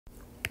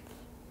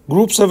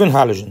Group 7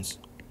 halogens.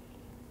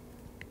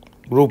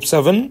 Group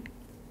 7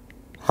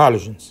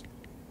 halogens.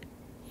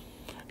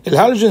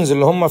 الهالوجنز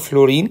اللي هم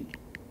فلورين،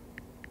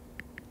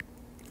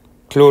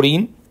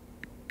 كلورين،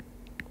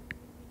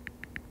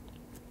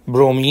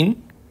 برومين،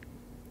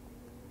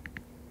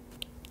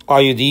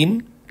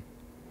 ايودين،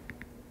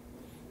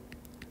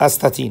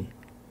 استاتين.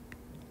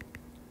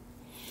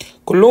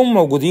 كلهم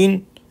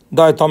موجودين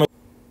diatomic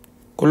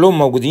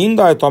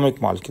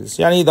molecules.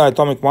 يعني ايه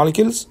diatomic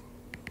molecules؟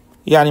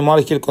 يعني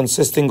molecule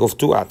consisting of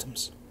two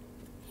atoms.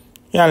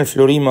 يعني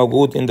الفلورين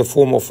موجود in the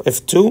form of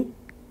F2،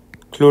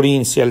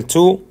 كلورين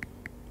Cl2،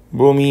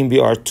 برومين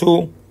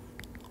Br2،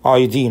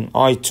 iodine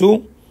I2،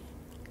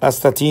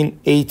 استاتين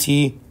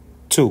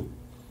AT2.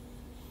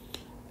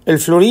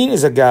 الفلورين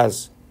is a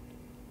gas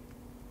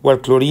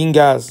والكلورين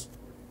gas.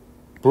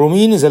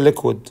 bromine is a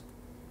liquid.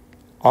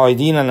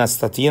 iodine and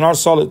astatine are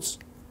solids.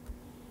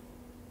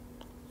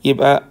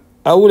 يبقى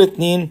أول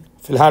اتنين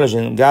في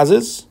الهالوجين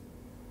gases،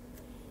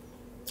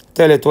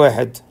 تالت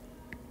واحد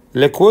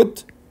liquid،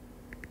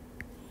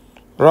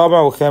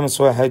 رابع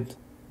وخامس واحد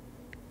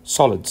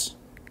solids.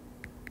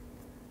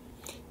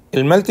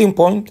 melting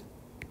point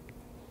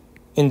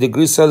in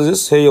degrees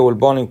Celsius هي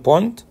والبونينج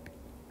بوينت.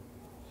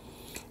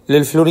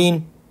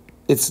 للفلورين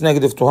it's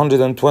negative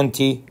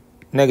 220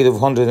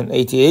 negative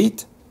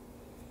 188.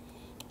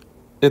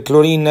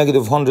 الكلورين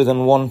negative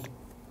 101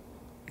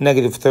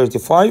 negative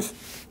 35.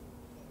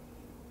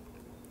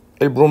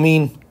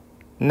 البرومين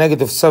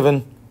negative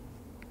 7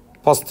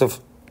 positive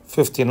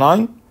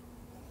 59.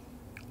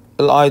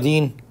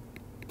 الايودين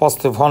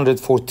positive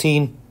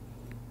 114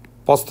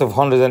 positive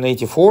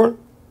 184.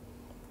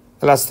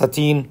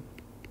 الاستاتين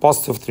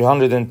positive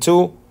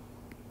 302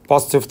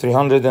 positive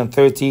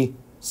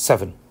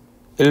 337.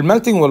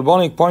 الميلتنج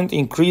والبونينج بوينت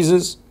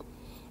increases،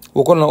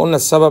 وكنا قلنا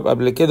السبب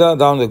قبل كده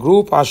down the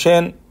group،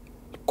 عشان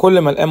كل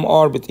ما الام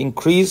ار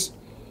بتincrease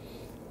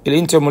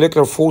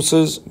الانترموليكولار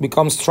forces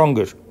become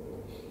stronger،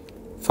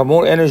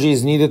 فمور energy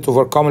is needed to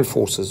overcome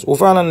الفورسز.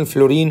 وفعلا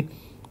الفلورين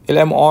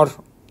الام ار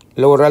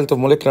اللي هو relative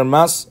molecular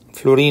mass،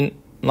 فلورين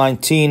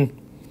 19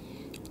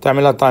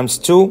 تعملها times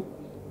 2،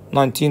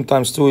 19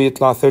 times 2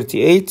 يطلع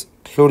 38.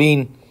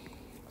 كلورين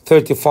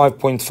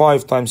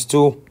 35.5 times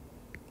 2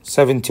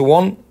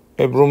 71.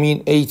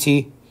 البرومين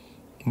 80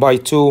 by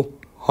 2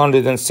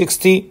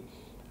 160.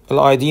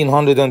 الايودين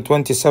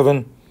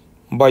 127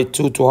 by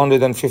 2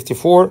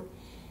 254.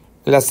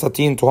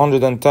 الاستاتين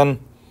 210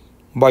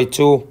 by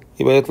 2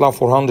 يبقى يطلع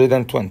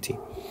 420.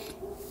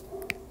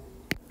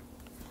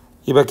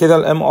 يبقى كده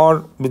الام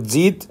ار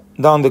بتزيد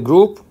down the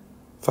group،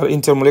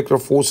 فالintermolecular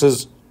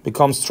forces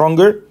become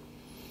stronger.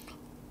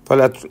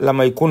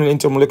 فلما يكون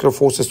الانترموليكولار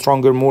forces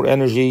stronger more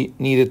energy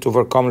needed to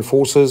overcome the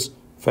forces،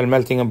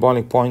 فالmelting and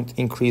boiling point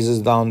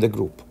increases down the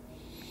group.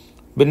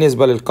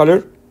 بالنسبة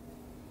للcolor،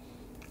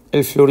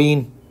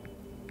 الفلورين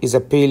is a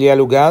pale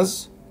yellow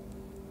gas.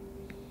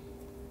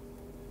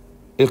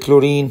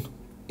 الكلورين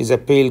is a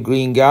pale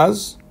green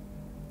gas.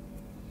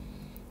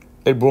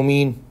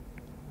 البرومين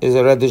is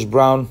a reddish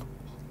brown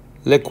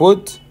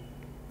liquid.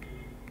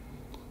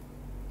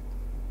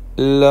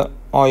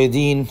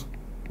 الأيودين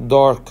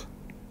dark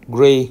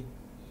gray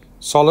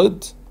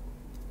solid.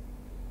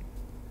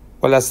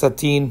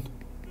 والأستاتين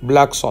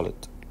black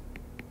solid.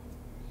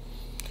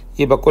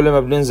 يبقى كل ما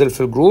بننزل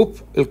في الجروب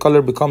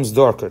الcolor becomes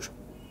darker،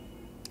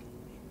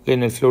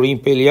 لأن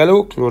الفلورين pale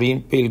yellow،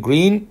 كلورين pale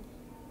green،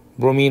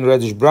 برومين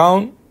reddish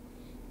brown،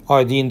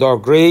 iodine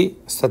dark gray،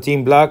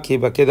 استاتين black.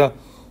 يبقى كده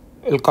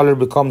الcolor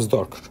becomes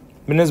darker.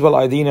 بالنسبة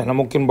للأيودين احنا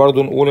ممكن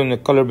برضو نقول ان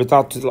الcolor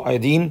بتاعت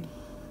الأيودين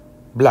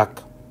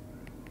black.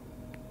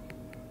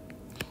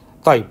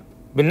 طيب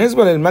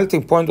بالنسبة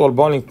للميلتنج بوينت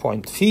والبويلنج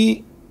بوينت،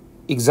 في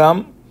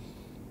اكزام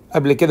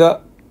قبل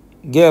كده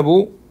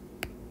جابوا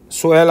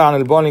سؤال عن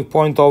البويلنج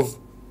بوينت اوف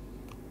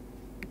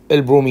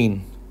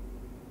البرومين.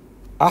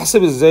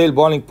 احسب ازاي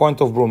البويلنج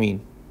بوينت اوف برومين؟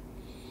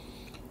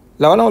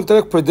 لو انا قلت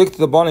لك predict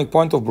the boiling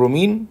point of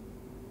bromine،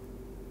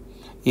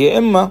 يا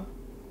اما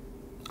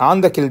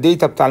عندك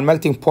الداتا بتاع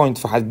الميلتنج بوينت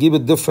فهتجيب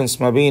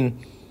الديفرنس ما بين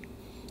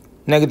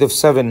negative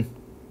 7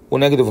 و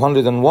negative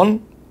 101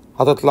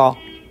 هتطلع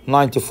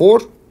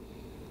 94.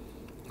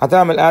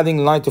 هتعمل adding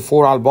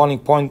 94 على البويلنج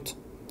بوينت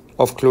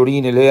اوف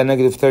كلورين اللي هي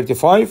negative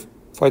 35،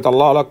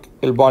 فيطلع لك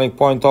البويلنج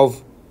بوينت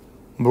اوف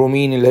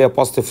برومين اللي هي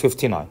positive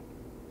 59.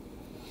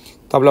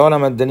 طب لو انا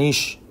ما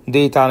ادانيش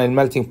داتا عن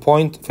الميلتنج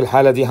بوينت، في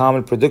الحالة دي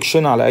هعمل prediction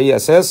على اي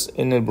اساس؟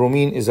 ان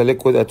البرومين is a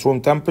liquid at room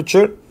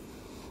temperature،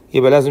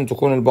 يبقى لازم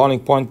تكون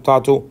البويلنج بوينت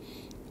بتاعته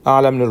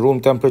اعلى من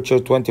الروم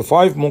temperature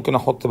 25. ممكن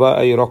احط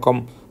بقى اي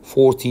رقم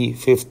 40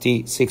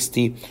 50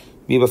 60،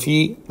 بيبقى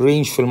فيه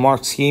رينج في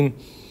المارك سكيم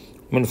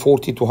من 40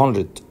 to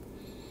 100،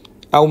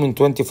 او من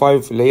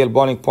 25 اللي هي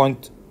البويلنج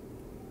بوينت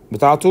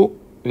بتاعته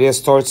اللي هي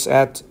starts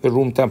at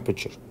الروم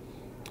temperature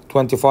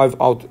 25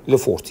 او ل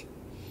 40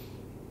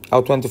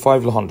 او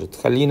 25 ل 100.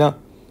 خلينا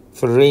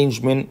في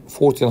الرينج من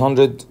 40 ل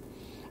 100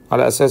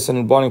 على اساس ان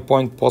البويلنج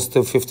بوينت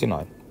positive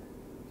 59.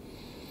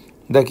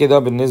 ده كده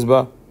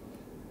بالنسبة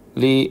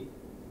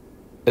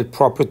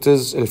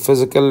للبروبرتيز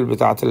الفيزيكال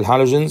بتاعت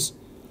الهالوجنز.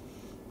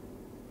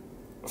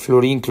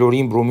 فلورين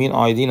كلورين برومين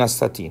ايودين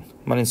استاتين.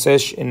 ما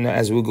ننساش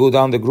ان as we go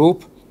down the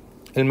group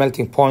the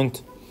melting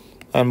point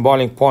and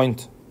boiling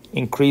point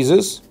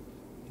increases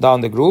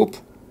down the group.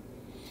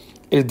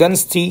 the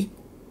density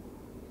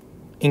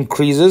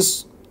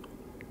increases،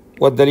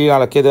 والدليل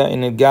على كده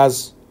ان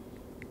الجاز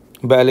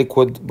بقى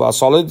liquid بقى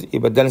solid،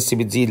 يبقى الدنسيتي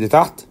بتزيد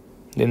لتحت،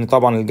 لان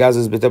طبعا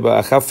الجازز بتبقى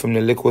اخف من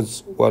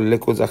الليكويدز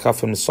والليكويدز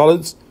اخف من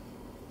السوليدز.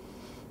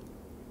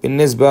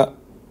 بالنسبه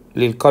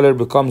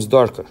للcolor becomes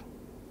darker،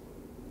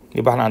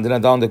 يبقى احنا عندنا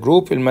down the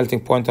group melting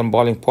point and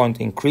boiling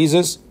point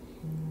increases،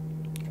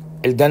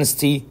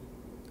 density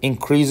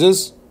increases،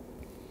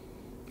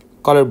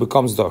 color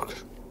becomes darker.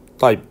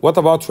 طيب what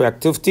about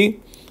reactivity؟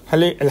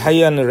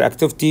 الحقيقه ان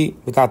الرياكتيفيتي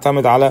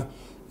بتعتمد على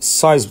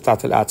السايز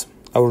بتاعت الاتوم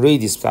او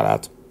الراديوس بتاع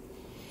الاتوم.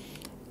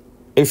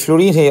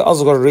 الفلورين هي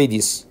اصغر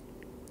راديوس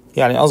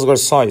يعني اصغر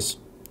سايز،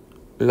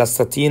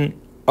 الاستاتين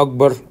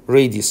اكبر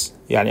راديوس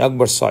يعني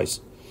اكبر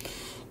سايز.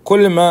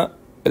 كل ما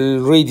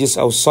الراديوس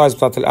او السايز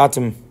بتاعت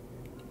الاتوم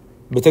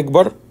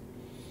بتكبر،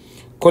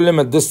 كل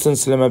ما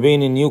الديستنس اللي ما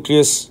بين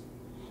النيوكليوس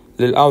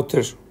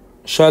للاوتر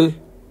شell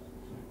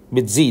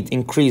بتزيد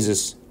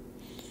increases.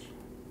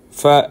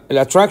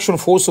 فالاتراكشن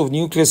فورس اوف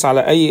نيوكليوس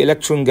على اي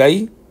الكترون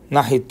جاي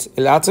ناحيه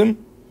الاتوم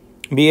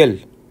بيقل،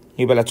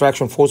 يبقى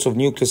الاتراكشن فورس اوف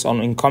نيوكليوس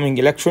on incoming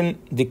electron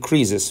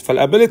decreases.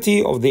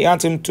 فالability of the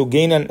atom to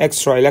gain an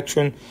extra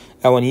electron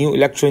او a new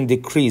electron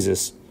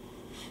decreases.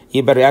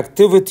 يبقى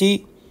reactivity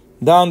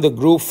down the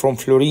group from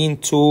fluorine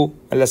to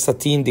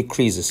elastatine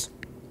decreases.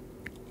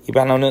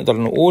 يبقى احنا نقدر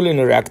نقول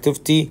ان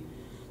reactivity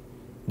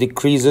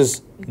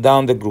decreases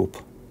down the group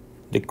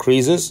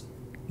decreases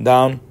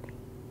down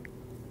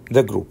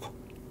the group.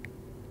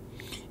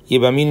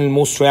 يبقى مين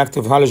الموست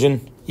reactive halogen؟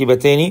 يبقى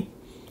تاني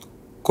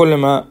كل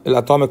ما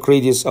الatomic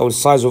radius أو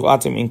size of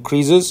atom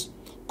increases،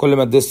 كل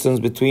ما distance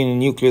between the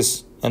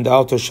nucleus and the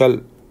outer shell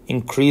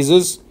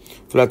increases.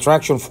 the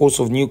attraction force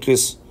of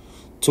nucleus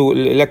to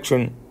the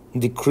electron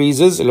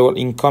decreases، اللي هو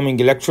incoming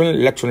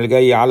electron اللي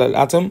جاي على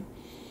الاتوم.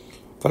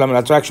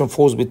 فلما attraction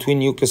force between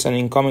nucleus and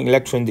incoming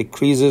electron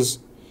decreases،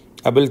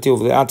 ability of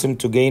the atom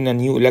to gain a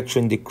new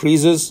electron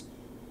decreases.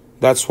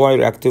 That's why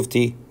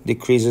reactivity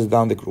decreases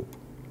down the group.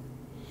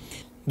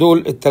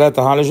 دول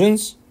الثلاثة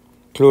هالوجنز: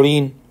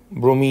 كلورين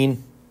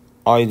برومين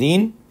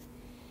iodine.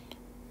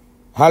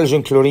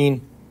 halogen chlorine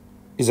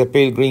is a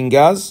pale green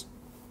gas،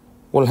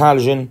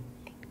 والhalogen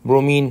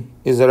bromine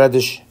is a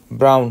reddish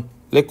brown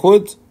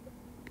liquid،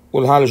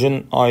 والhalogen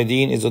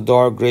iodine is a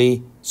dark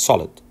gray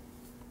solid.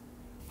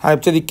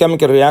 هنبتدي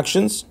chemical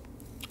reactions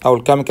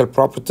أو chemical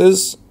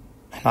properties.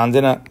 احنا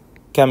عندنا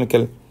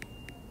chemical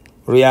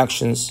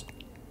reactions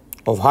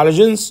of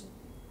halogens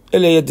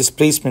اللي هي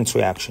displacement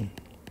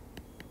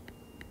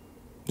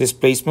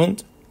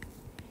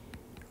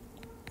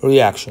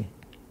reaction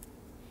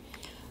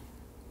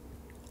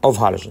of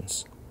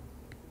halogens.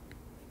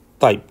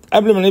 طيب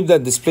قبل ما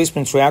نبدأ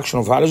displacement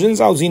reaction of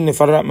halogens عاوزين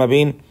نفرق ما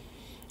بين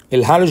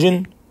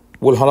الهالوجين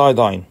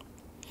والهالايدين.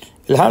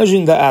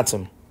 الهالوجين ده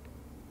اتم،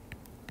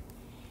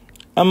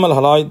 اما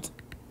الهالايد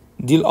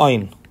دي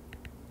الاين.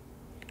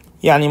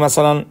 يعني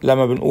مثلا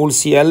لما بنقول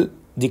Cl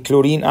دي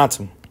كلورين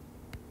اتم،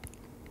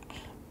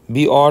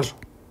 Br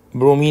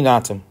برومين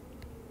اتم،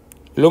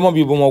 اللي هما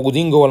بيبقوا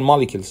موجودين جوه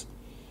الموليكيولز.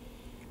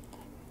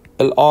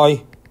 الاي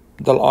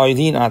ده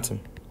الايودين اتم،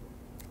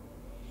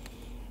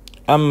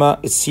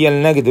 اما الCl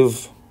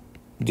نيجاتيف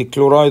دي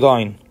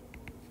كلورايدين،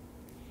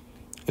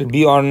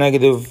 الBr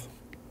نيجاتيف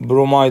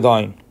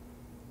برومايدين،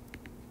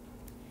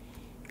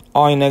 I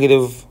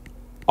نيجاتيف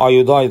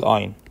ايودايد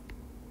اين.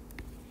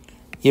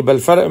 يبقى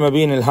الفرق ما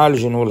بين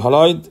الهالوجين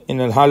والهالايد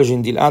ان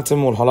الهالوجين دي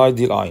الاتم والهالايد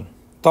دي الاين.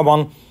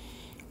 طبعا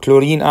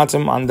كلورين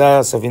اتم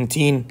عندها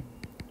 17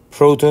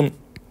 بروتون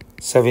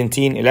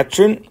 17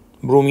 الكترون،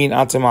 برومين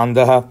اتم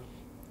عندها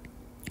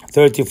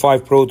 35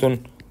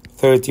 بروتون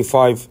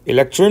 35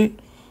 الكترون،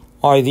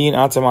 ايودين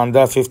اتم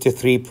عندها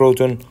 53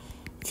 بروتون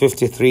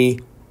 53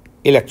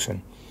 الكترون.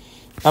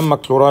 اما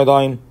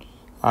كلورايدين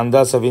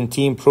عندها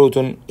 17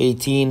 بروتون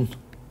 18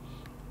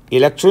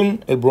 الكترون،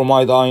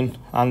 البرومايدين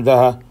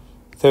عندها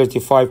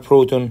 35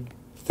 بروتون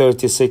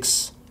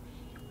 36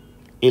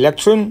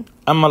 الكترون،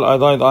 اما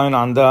الايودايد اين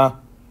عندها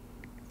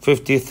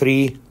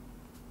 53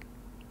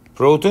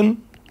 بروتون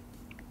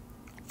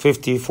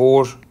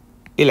 54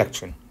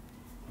 الكترون.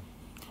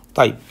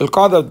 طيب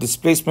القاعدة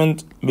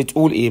displacement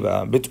بتقول ايه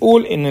بقى؟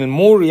 بتقول ان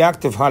المور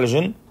reactive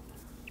halogen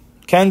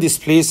can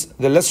displace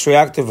the less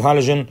reactive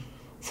halogen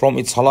from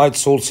its halide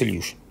salt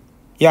solution.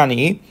 يعني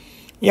ايه؟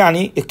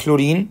 يعني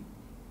الكلورين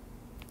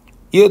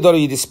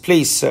يقدر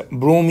يدisplace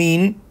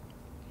برومين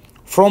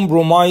from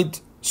bromide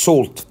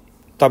salt.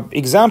 طب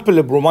example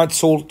لبروميد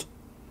salt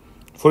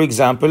for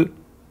example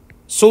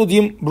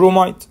صوديوم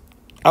بروميد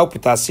او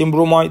بوتاسيوم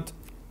بروميد.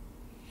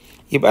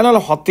 يبقى انا لو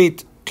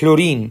حطيت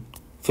كلورين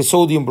في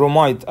صوديوم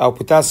بروميد او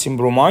بوتاسيوم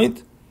بروميد،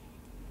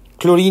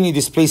 كلورين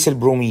يدسبليس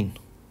البرومين.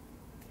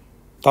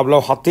 طب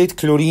لو حطيت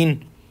كلورين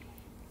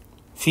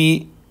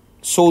في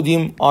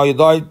صوديوم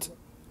ايودايد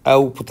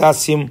او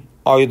بوتاسيوم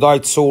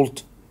ايودايد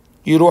سولت،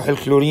 يروح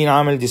الكلورين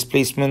عامل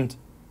ديسبليسمنت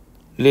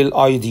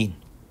للايودين.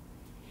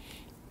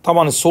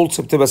 طبعا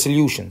السولتس بتبقى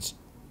solutions،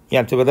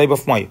 يعني بتبقى دايبة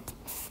في مية.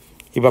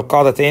 يبقى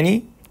القاعدة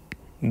تاني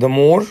the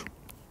more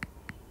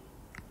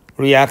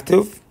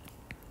reactive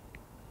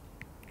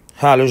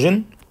halogen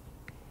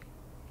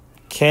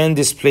can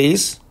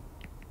displace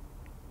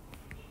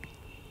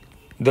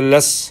the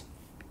less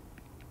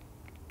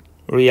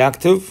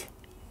reactive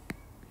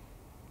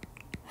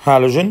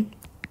halogen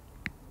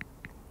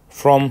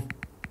from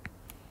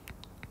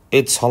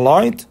its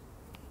halide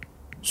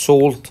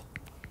salt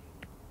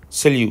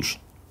solution.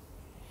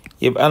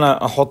 يبقى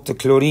أنا أحط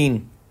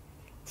كلورين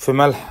في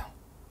ملح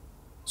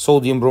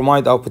صوديوم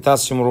بروميد أو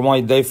بوتاسيوم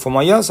بروميد دايب في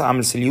مية،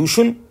 أعمل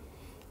سوليوشن،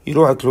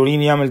 يروح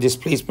الكلورين يعمل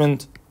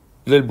ديسبليسمنت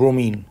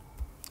للبرومين.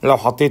 لو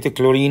حطيت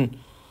الكلورين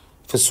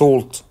في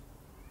سولت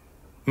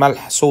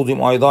ملح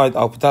صوديوم ايودايد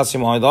أو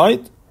بوتاسيوم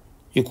ايودايد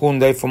يكون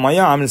دايب في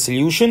مية، عامل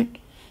سوليوشن،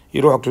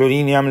 يروح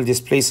الكلورين يعمل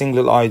ديسبليسنج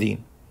للأيودين.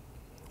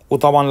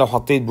 وطبعا لو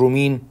حطيت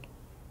برومين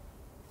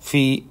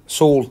في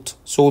سولت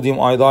صوديوم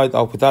ايودايد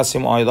أو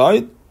بوتاسيوم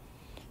ايودايد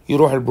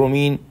يروح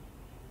البرومين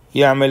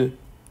يعمل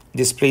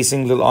displacing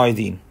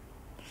للأيودين.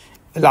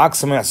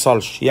 العكس ما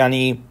يحصلش.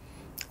 يعني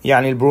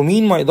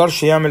البرومين ما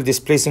يقدرش يعمل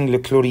displacing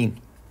للكلورين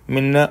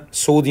من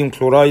صوديوم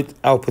كلورايد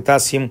أو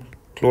بوتاسيوم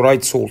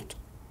كلورايد سولت.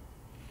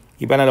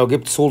 يبقى أنا لو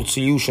جبت سولت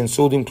سوليوشن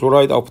صوديوم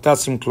كلورايد أو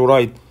بوتاسيوم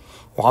كلورايد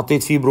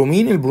وحطيت فيه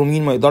برومين،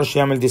 البرومين ما يقدرش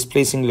يعمل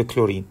displacing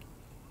للكلورين.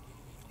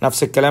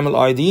 نفس الكلام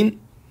الأيودين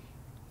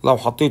لو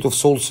حطيته في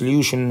سولت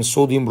سوليوشن من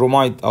الصوديوم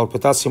بروميد أو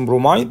البوتاسيوم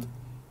بروميد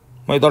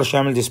ما يقدرش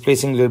يعمل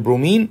displacing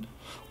للبرومين،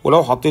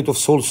 ولو حطيته في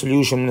سول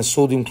سوليوشن من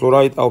الصوديوم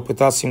كلورايد او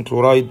بوتاسيوم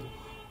كلورايد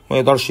ما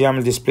يقدرش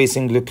يعمل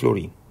ديسبليسنج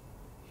للكلورين.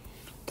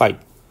 طيب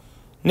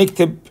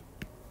نكتب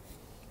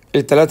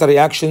الثلاثه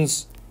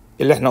رياكشنز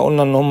اللي احنا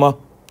قلنا ان هم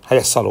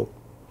هيحصلوا.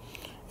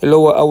 اللي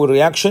هو اول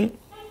رياكشن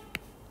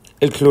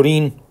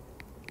الكلورين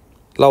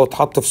لو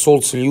اتحط في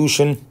سول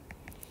سوليوشن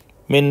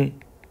من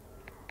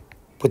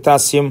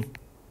بوتاسيوم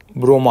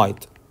بروميد،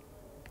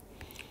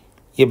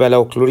 يبقى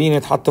لو كلورين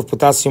اتحط في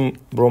بوتاسيوم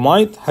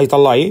بروميد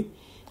هيطلع ايه؟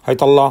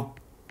 هيطلع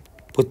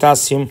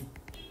بوتاسيوم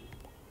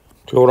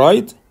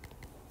كلورايد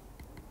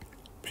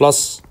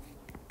بلس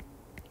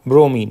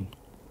برومين.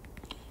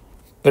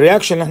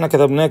 الرياكشن اللي احنا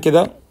كتبناه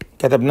كده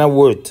كتبناه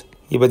وورد،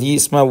 يبقى دي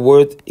اسمها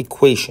وورد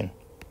equation.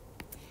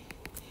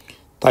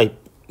 طيب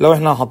لو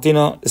احنا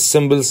حطينا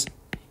السيمبلز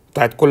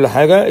بتاعت كل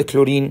حاجة،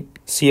 الكلورين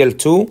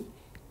Cl2،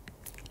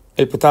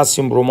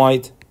 البوتاسيوم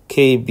بروميد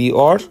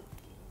KBr،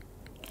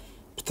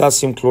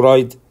 بوتاسيوم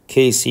كلورايد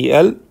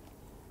KCl،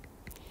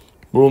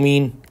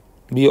 برومين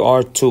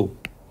Br2.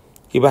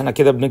 يبقى احنا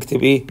كده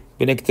بنكتب ايه؟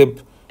 بنكتب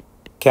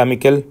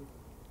chemical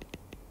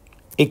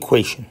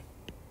equation.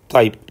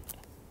 طيب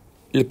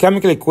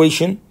الchemical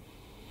equation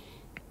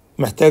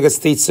محتاجة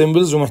state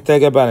symbols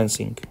ومحتاجة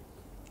balancing.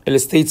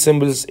 الstate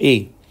symbols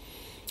ايه؟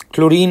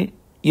 كلورين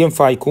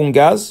ينفع يكون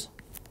جاز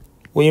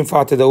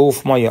وينفع تدوبه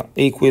في مية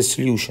aqueous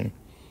solution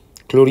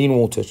كلورين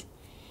ووتر.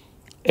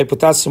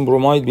 البوتاسيوم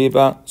بروميد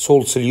بيبقى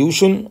salt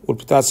solution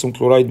والبوتاسيوم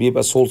كلورايد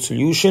بيبقى salt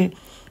solution.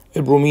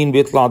 البرومين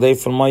بيطلع دايب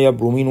في المية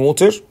برومين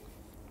ووتر،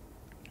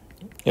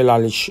 اللي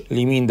على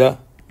اليمين ده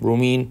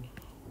برومين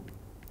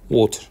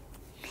ووتر.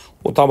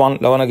 وطبعا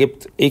لو انا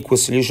جبت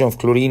aqueous solution في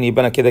كلورين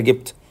يبقى انا كده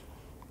جبت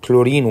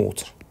كلورين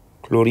ووتر،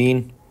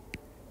 كلورين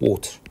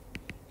ووتر.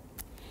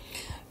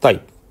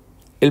 طيب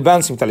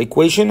البالانس بتاع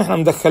الايكويشن احنا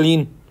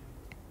مدخلين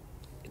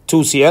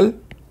 2Cl،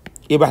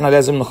 يبقى احنا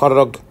لازم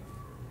نخرج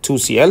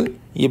 2Cl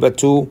يبقى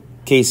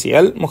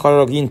 2KCl،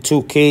 مخرجين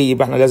 2K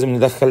يبقى احنا لازم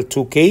ندخل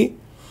 2K،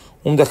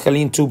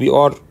 ومدخلين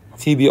 2Br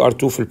في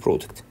Br2 في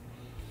البرودكت.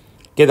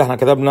 كده احنا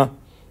كتبنا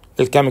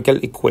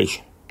الكيميكال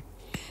ايكويشن.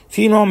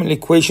 في نوع من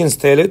الايكويشنز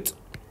ثالث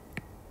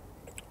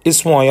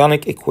اسمه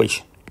ايونيك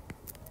ايكويشن.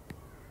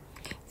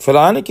 في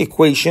الايونيك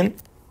ايكويشن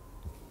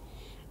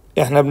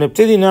احنا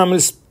بنبتدي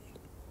نعمل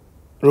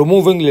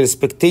ريموفنج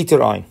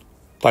للسبكتيتور اين.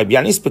 طيب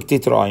يعني ايه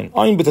سبكتيتور اين؟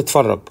 اين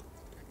بتتفرج.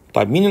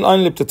 طيب مين الاين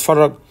اللي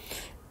بتتفرج؟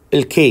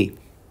 الكي.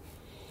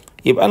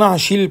 يبقى انا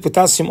هشيل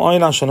البوتاسيوم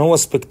اين عشان هو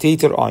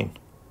سبكتيتور اين.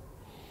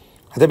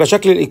 هتبقى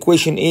شكل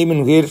الايكويشن ايه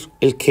من غير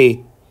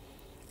الكي؟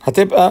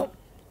 هتبقى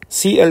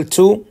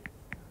Cl2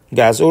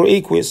 gas or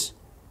aqueous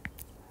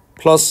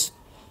plus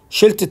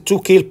شلت ال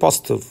 2K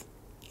البوزيتيف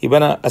يبقى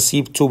انا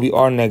اسيب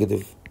 2Br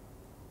نيجاتيف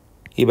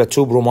يبقى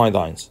 2 bromide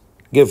ions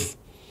give.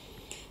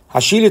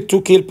 هشيل ال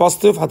 2K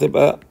البوزيتيف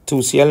هتبقى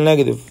 2Cl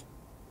نيجاتيف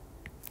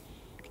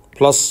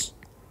plus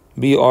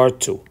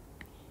Br2.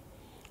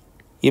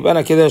 يبقى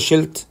انا كده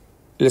شلت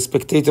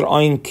السبكتيتور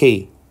اين K،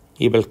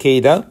 يبقى الكي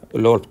ده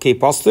اللي هو الكي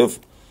بوزيتيف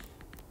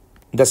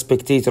ده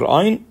سبكتيتور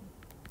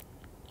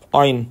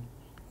اين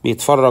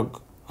بيتفرج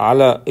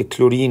على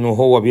الكلورين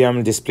وهو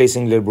بيعمل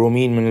ديسبليسنج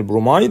للبرومين من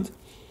البروميد،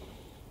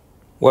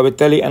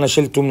 وبالتالي انا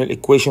شلته من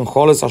الايكويشن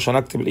خالص عشان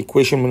اكتب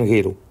الايكويشن من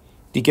غيره.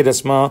 دي كده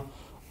اسمها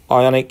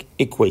ايونيك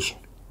ايكويشن.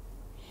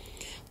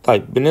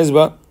 طيب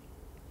بالنسبه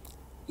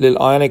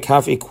للايونيك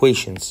هاف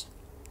ايكويشنز،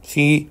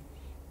 في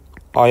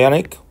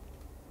ايونيك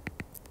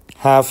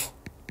هاف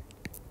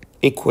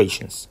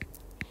ايكويشنز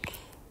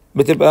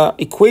بتبقى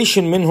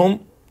ايكويشن منهم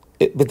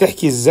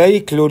بتحكي ازاي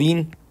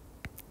كلورين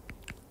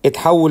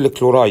اتحول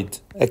لكلورايد،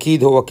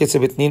 اكيد هو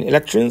كسب 2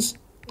 الكترونز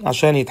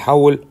عشان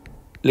يتحول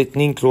ل2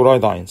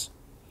 كلورايد اينز.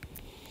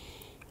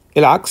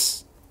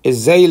 العكس،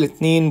 ازاي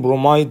ال2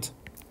 برومايد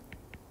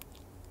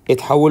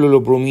اتحولوا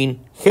لبرومين؟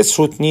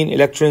 خسروا 2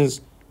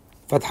 الكترونز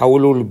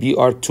فتحولوا لبي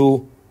ار 2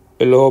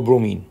 اللي هو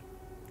برومين.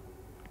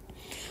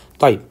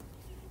 طيب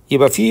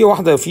يبقى في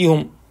واحدة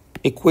فيهم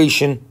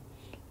equation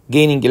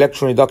gaining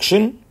electron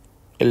reduction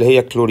اللي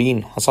هي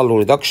كلورين حصل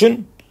له reduction،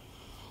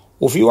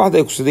 وفي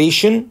واحدة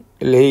oxidation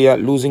اللي هي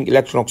losing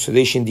electron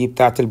oxidation دي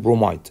بتاعت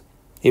البرومايد.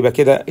 يبقى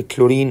كده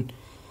الكلورين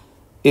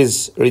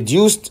is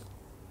reduced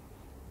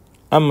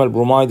أما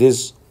البرومايد is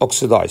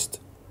oxidized.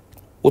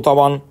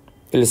 وطبعا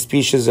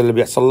السبيشيز اللي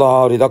بيحصل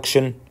لها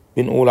reduction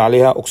بنقول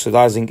عليها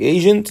oxidizing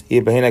agent،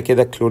 يبقى هنا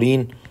كده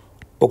كلورين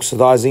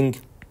oxidizing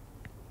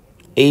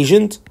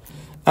agent.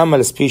 أما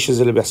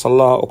السبيشيز اللي بيحصل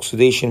لها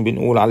oxidation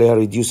بنقول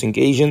عليها reducing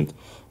agent،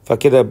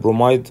 فكده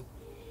برومايد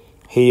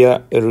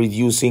هي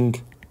reducing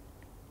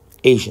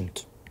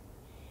agent.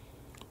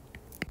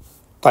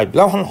 طيب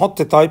لو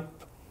هنحط type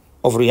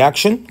of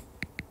reaction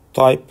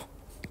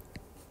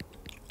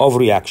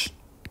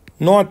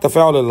نوع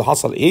التفاعل اللي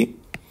حصل ايه؟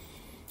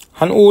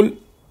 هنقول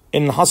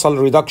ان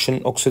حصل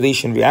reduction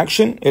oxidation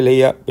reaction اللي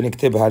هي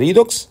بنكتبها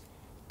redox،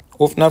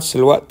 وفي نفس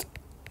الوقت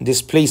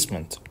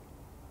displacement.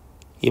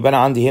 يبقى انا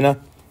عندي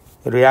هنا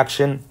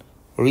reaction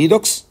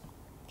redox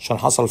عشان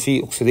حصل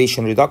فيه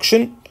oxidation reduction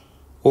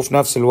وفي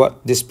نفس الوقت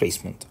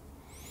displacement.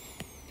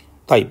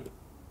 طيب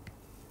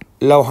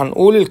لو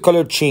هنقول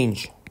ال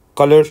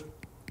color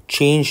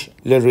change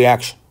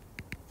للreaction،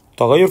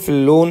 تغير في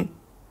اللون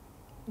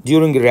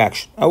during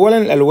reaction. اولا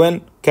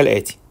الالوان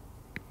كالاتي: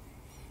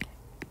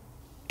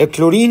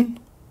 الكلورين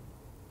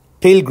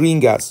pale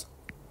green gas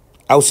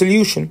او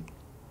solution،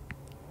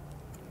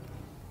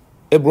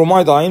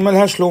 البرومايد اين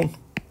ملهاش لون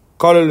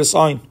colorless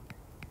اين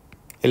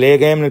اللي هي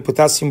جايه من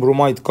البوتاسيوم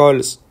برومايد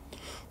colorless،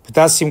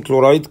 بوتاسيوم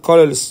كلورايد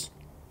colorless.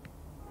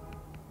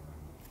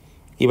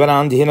 يبقى انا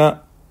عندي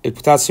هنا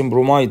البوتاسيوم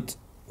برومايد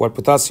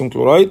والبوتاسيوم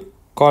كلورايد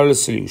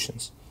colorless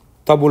solutions.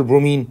 طب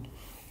والبرومين؟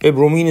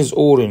 البرومين is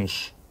orange،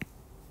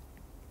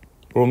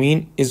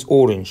 برومين is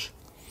orange.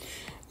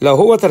 لو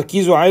هو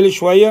تركيزه عالي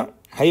شوية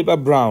هيبقى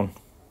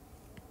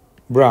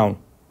brown،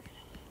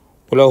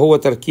 ولو هو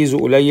تركيزه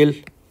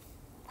قليل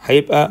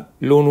هيبقى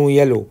لونه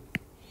يلو.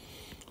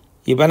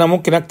 يبقى أنا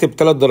ممكن أكتب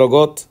 3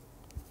 درجات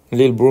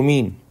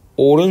للبرومين: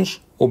 orange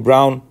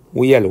وبراون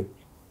ويلو.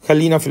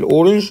 خلينا في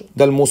الأورنج،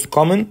 ده الموست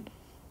كومن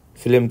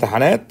في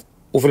الامتحانات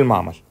وفي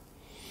المعمل.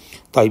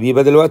 طيب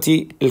يبقى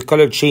دلوقتي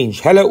الكالر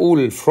تشينج، هل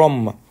أقول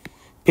from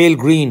pale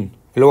green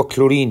اللي هو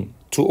كلورين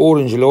to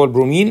orange اللي هو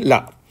البرومين؟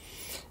 لا،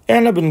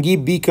 احنا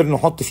بنجيب بيكر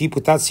نحط فيه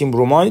بوتاسيوم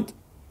برومايد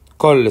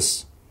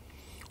colorless،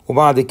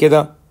 وبعد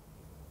كده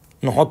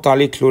نحط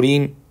عليه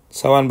كلورين،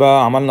 سواء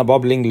بقى عملنا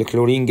بابلينج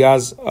لكلورين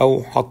جاز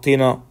او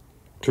حطينا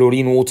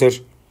كلورين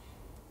ووتر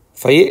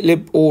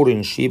فيقلب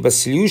اورنج. يبقى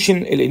السوليوشن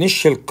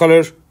الانيشال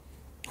كولر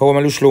هو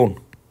ملوش لون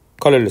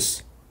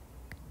colorless،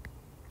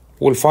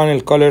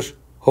 والفاينل كولر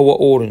هو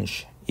اورنج.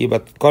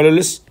 يبقى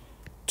colorless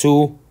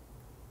to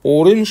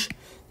orange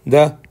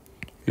ده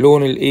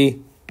لون الايه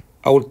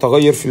او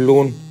التغير في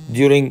اللون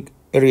during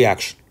a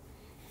reaction.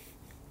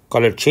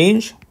 color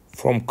change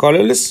from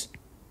colorless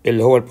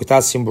اللي هو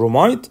البوتاسيوم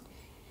برومايد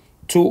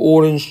to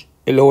orange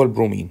اللي هو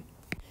البرومين.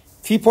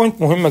 في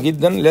بوينت مهمة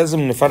جدا لازم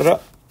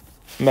نفرق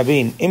ما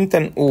بين امتى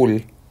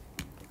نقول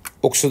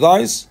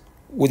oxidize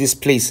و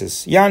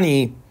displaces. يعني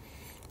ايه؟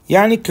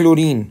 يعني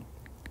كلورين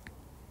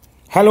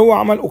هل هو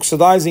عمل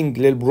oxidizing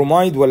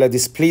للبرومايد ولا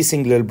displacing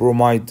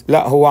للبرومايد؟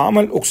 لا، هو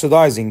عمل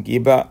oxidizing.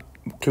 يبقى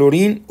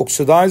كلورين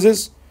oxidizes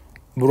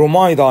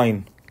bromide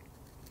ion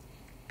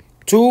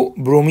to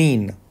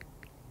bromine.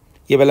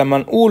 يبقى لما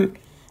نقول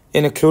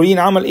ان الكلورين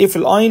عمل ايه في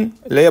الاين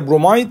اللي هي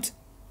برومايد،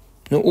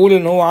 نقول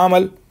ان هو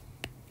عمل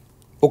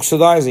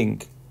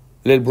oxidizing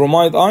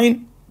للبرومايد ion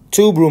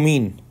to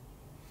bromine.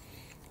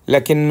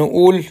 لكن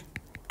نقول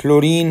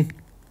كلورين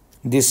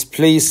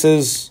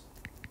displaces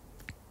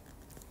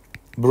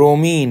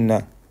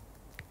bromine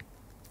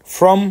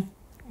from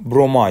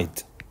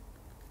bromide.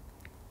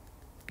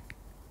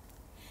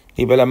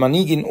 يبقى لما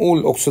نيجي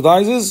نقول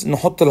oxidizes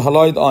نحط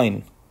الهالايد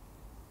اين،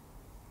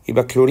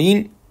 يبقى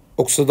كلورين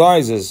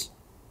oxidizes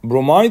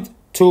bromide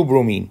to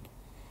bromine.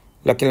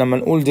 لكن لما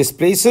نقول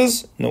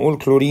displaces نقول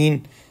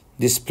كلورين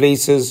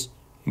displaces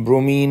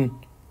bromine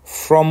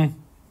from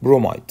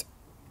bromide.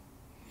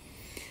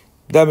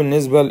 ده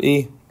بالنسبة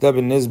لإيه؟ ده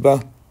بالنسبة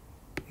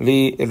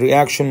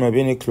للرياكشن ما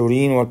بين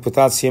الكلورين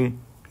والبوتاسيوم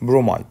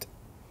برومايد.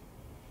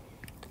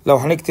 لو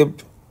هنكتب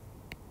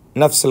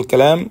نفس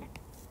الكلام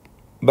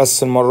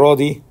بس المرة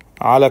دي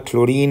على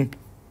كلورين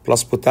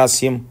بلس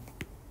بوتاسيوم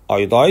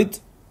ايودايد،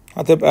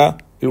 هتبقى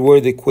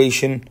الوورد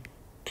equation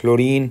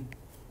كلورين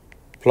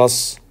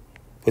بلس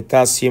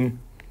بوتاسيوم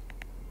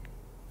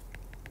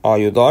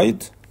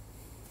iodide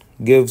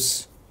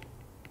gives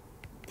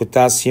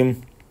potassium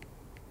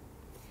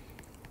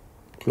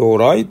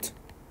chloride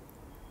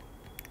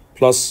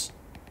plus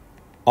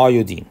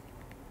iodine.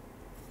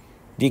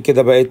 دي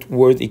كده بقت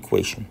word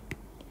equation.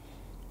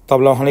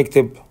 طب لو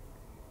هنكتب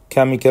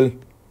chemical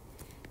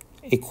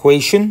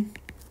equation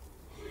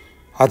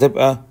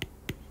هتبقى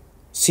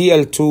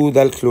Cl2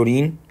 ده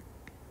الكلورين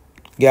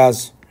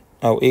جاز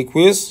أو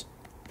aqueous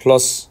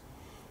plus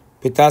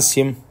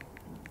potassium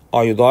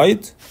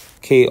iodide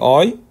Ki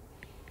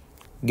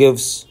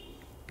gives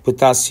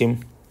potassium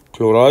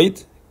chloride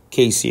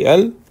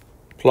KCl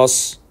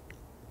plus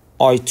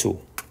I2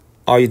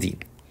 iodine.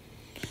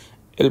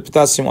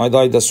 البوتاسيوم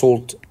iodide ده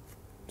salt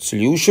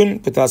solution,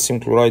 potassium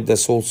chloride ده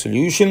salt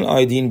solution,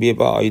 iodine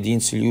بيبقى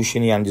iodine solution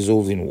يعني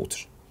dissolved in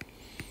water.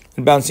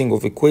 balancing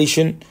of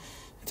equation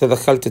انت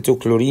دخلت 2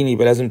 كلورين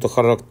يبقى لازم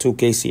تخرج 2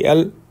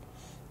 KCl،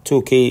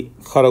 2K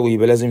خرجوا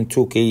يبقى لازم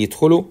 2K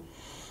يدخلوا،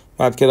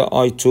 بعد كده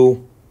I2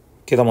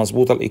 كده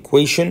مظبوطة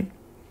الايكويشن.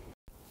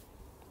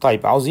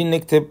 طيب عاوزين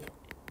نكتب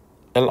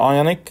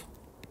الايونيك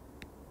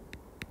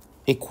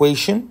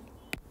ايكويشن.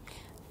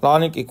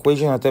 الايونيك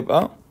ايكويشن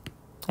هتبقى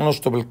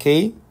نشطب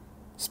الكي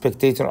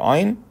spectator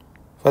ion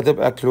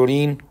فتبقى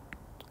كلورين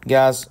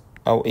جاز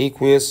او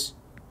aqueous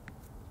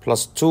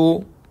plus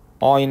 2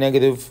 I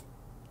negative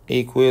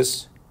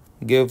aqueous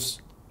gives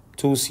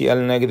 2Cl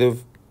negative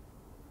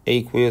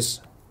aqueous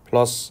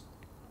plus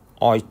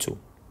I2.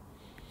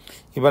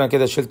 يبقى انا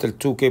كده شلت ال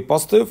 2K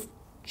positive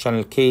عشان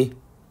ال K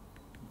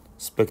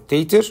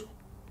spectator.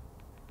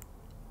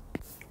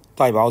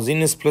 طيب عاوزين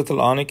نسبلت ال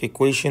ionic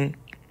equation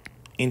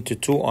into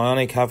two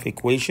ionic half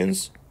equations.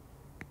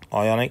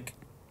 ionic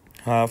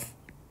half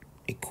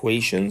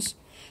equations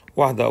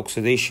واحدة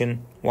oxidation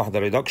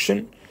واحدة reduction.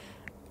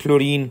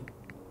 كلورين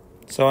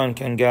سواء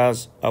كان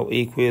جاز أو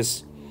aqueous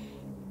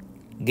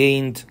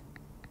gained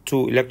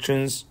 2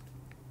 electrons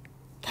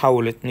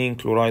تحول 2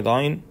 chloride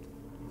ion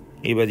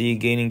يبقى دي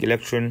gaining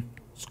electron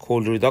is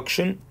called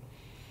reduction.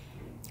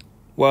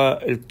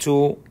 وال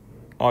 2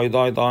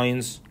 iodide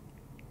ions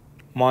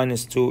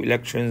minus 2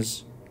 electrons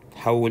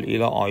تحول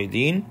إلى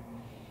iodine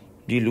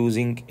دي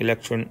losing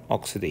electron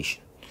oxidation.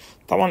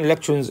 طبعا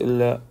electrons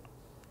اللي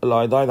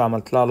الايودايد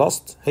عملت لها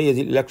lost هي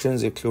دي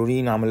الالكترونز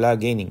الكلورين عمل لها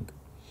gaining.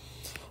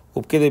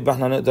 وبكده يبقى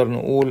احنا نقدر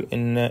نقول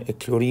ان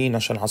الكلورين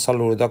عشان حصل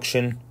له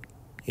reduction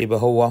يبقى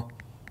هو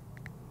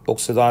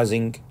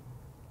oxidizing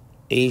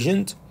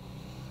agent،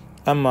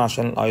 اما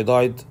عشان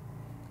الايودايد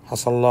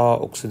حصل لها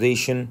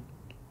oxidation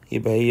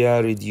يبقى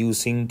هي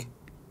reducing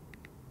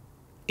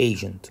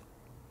agent.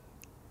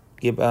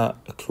 يبقى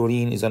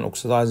الكلورين is an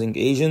oxidizing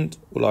agent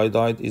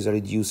والايودايد is a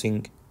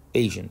reducing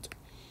agent.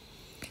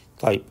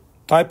 طيب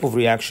type of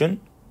reaction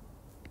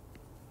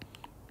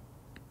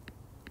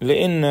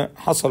لأن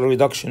حصل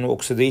reduction و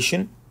oxidation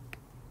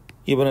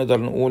يبقى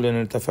نقدر نقول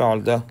إن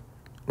التفاعل ده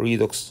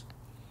redox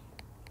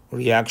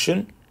reaction.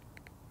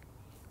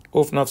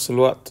 وفي نفس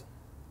الوقت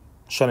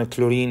عشان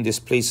الكلورين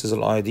displaces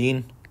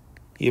الأيودين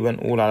يبقى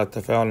نقول على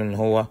التفاعل إن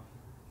هو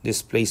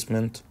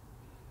displacement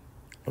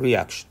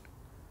reaction.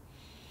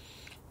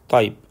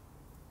 طيب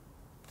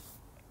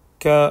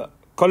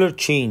color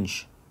change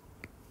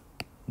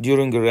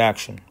during a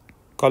reaction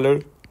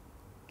color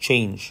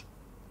change.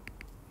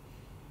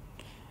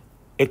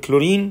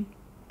 الكلورين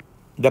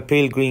ده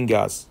pale green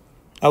gas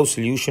أو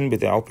solution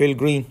بتاعه pale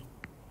green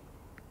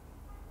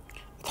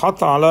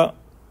اتحط على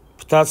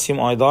potassium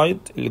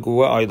iodide اللي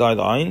جواه iodide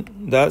ion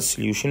ده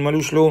solution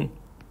ملوش لون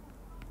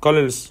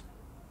colorless.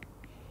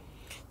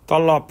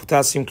 طلع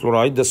potassium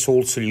chloride ده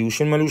salt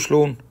solution ملوش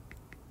لون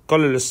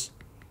colorless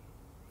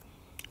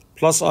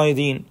plus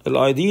iodine.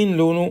 الايودين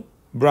لونه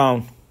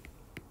brown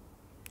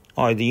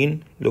iodine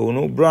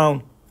لونه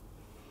brown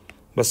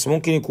بس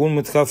ممكن يكون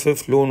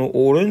متخفف لونه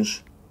orange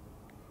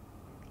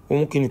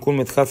وممكن يكون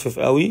متخفف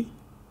قوي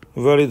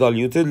very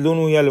diluted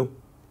لونه yellow.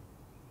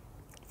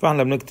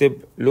 فاحنا بنكتب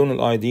لون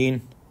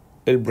الايودين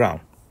البراون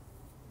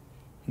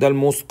ده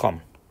الموست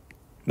common،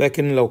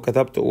 لكن لو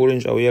كتبت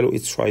orange او yellow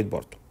it's right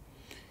برضه.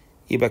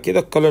 يبقى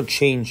كده color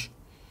change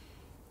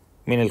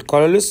من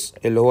الcolorless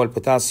اللي هو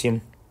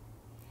البوتاسيوم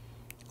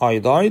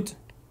iodide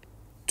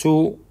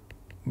to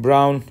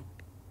brown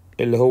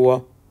اللي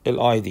هو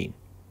الايودين.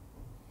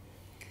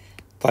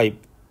 طيب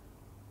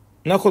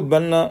ناخد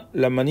بالنا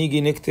لما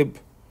نيجي نكتب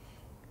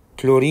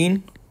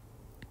كلورين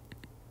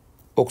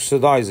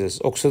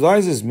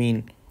oxidizes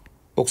مين؟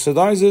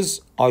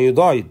 oxidizes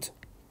iodide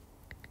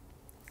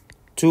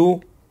to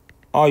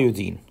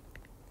iodine.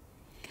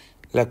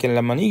 لكن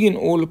لما نيجي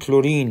نقول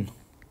كلورين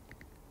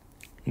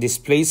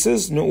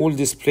displaces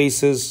نقول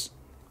displaces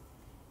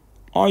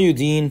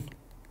iodine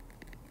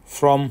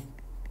from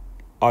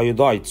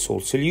iodide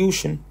salt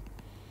solution.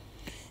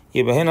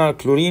 يبقى هنا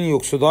الكلورين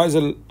يوكسيدايز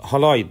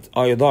الهالايد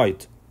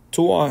iodide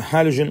to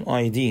halogen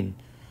iodine،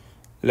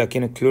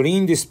 لكن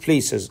الكلورين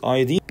displaces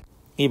iodine.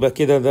 يبقى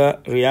كده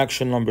ده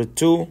reaction number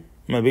 2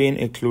 ما بين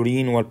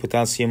الكلورين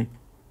والبوتاسيوم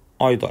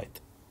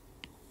iodide.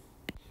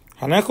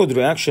 هناخد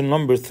reaction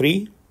number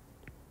 3.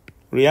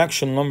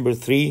 reaction number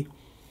 3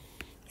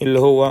 اللي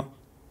هو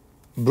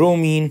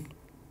bromine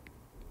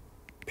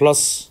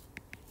plus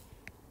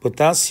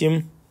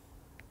potassium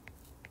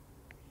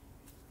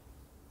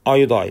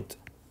iodide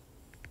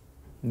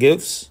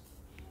gives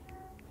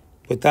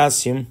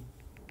potassium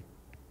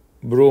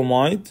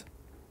bromide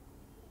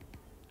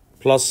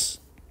plus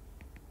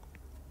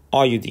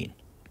ايودين.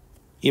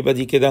 يبقى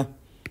دي كده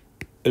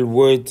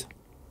الوورد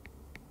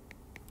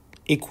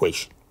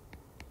equation.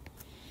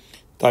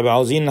 طيب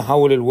عاوزين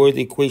نحول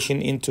الوورد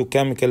equation into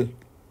chemical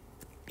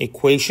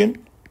equation.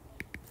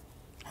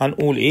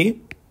 هنقول ايه؟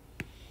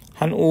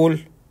 هنقول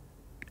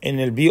ان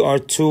ال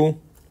Br2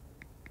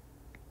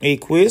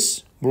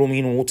 aqueous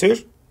برومين water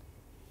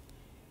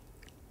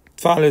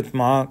اتفاعلت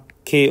مع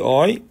Ki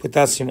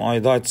potassium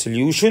iodide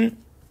solution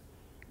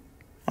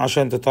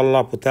عشان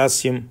تطلع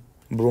potassium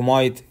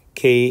bromide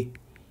KBr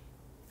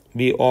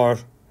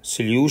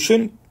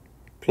solution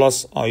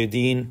plus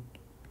iodine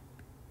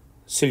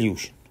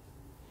solution.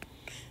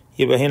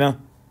 يبقى هنا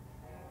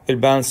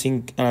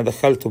البالانسنج انا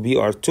دخلته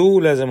Br2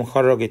 لازم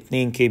اخرج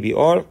 2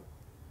 KBr،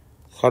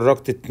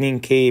 خرجت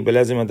 2 K يبقى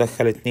لازم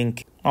ادخل 2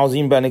 K.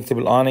 عاوزين بقى نكتب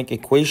الايونيك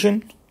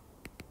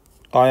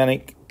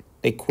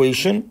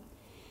equation.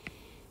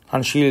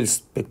 هنشيل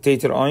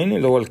السبكتاتور اين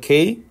اللي هو ال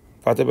K،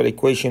 فهتبقى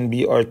الايكويشن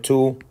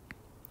Br2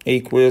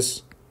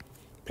 aqueous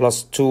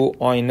plus 2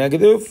 I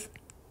negative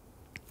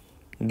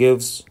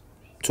gives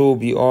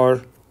 2Br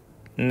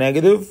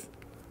negative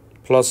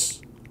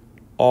plus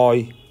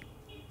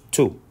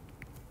I2.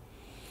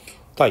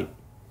 طيب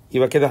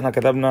يبقى كده احنا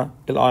كتبنا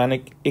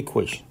الايونيك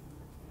equation.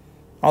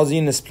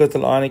 عاوزين نسبلت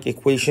الايونيك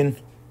equation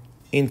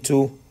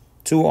into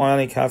two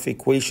ionic half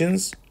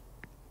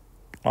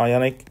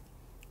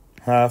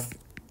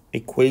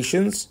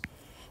equations.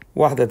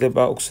 واحدة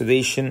تبقى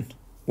oxidation،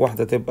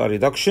 واحدة تبقى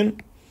reduction.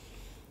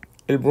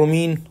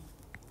 البرومين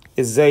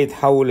ازاي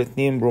يتحول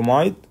 2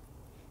 برومايد؟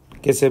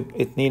 كسب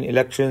 2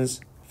 electrons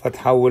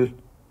فتحول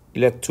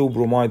الى 2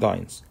 bromide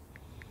ions.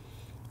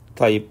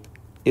 طيب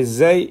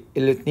ازاي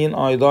الاتنين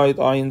iodide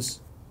ions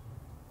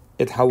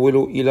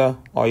اتحولوا الى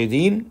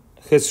iodine؟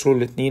 خسروا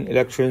الاتنين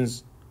electrons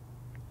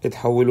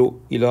اتحولوا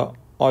الى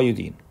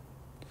iodine.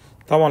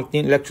 طبعا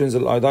الاتنين electrons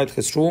الايودايد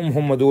خسروهم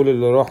هم دول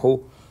اللي راحوا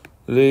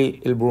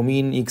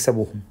للبرومين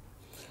يكسبوهم.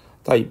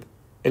 طيب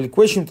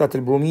الايكويشن بتاعت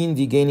البرومين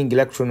دي gaining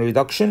electron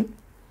reduction،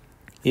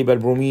 يبقى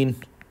البرومين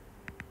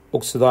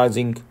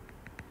oxidizing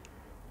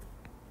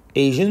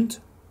agent.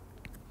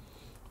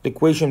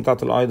 الايكويشن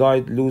بتاعت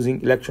الايودايد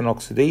losing electron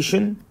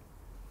oxidation،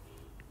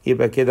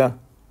 يبقى كده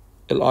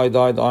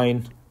الايودايد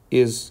ion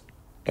is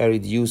a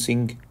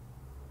reducing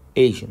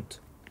agent.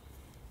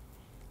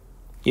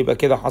 يبقى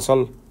كده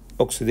حصل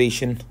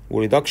oxidation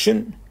و reduction.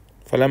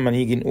 فلما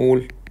نيجي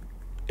نقول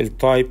ال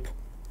type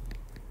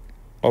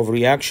of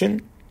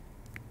reaction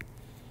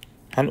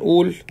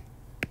هنقول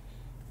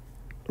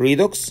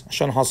redox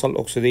عشان حصل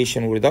oxidation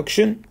و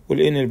reduction،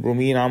 ولأن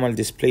البرومين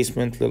عمل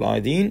displacement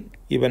للأيودين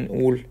يبقى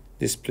نقول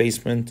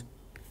displacement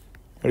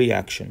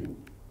reaction.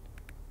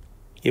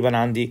 يبقى أنا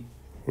عندي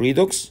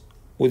redox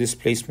و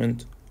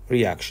displacement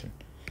reaction.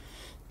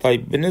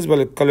 طيب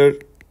بالنسبة للcolor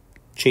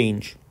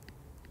change،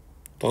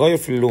 تغير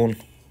في اللون،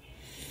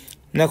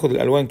 ناخد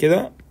الألوان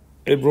كده.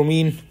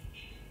 البرومين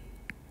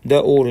ده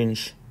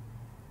اورنج،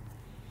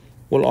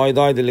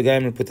 والايودايد اللي جاي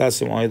من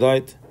البوتاسيوم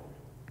ايودايد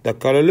ده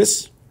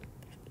colorless.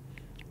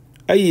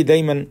 اي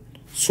دايما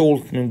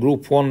سولت من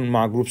جروب 1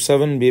 مع جروب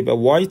 7 بيبقى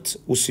وايت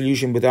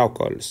والسوليوشن بتاعه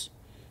colorless.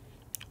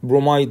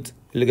 برومايد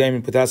اللي جاي من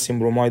البوتاسيوم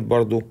برومايد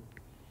برضو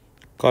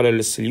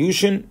colorless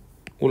solution.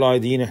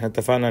 والايودين احنا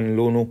اتفقنا ان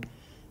لونه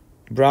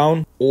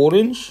براون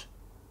اورنج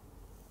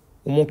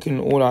وممكن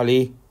نقول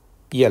عليه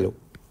يلو.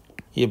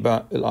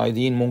 يبقى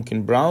الايودين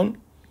ممكن براون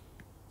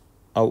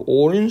او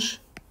اورنج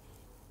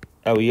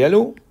او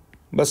يلو،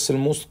 بس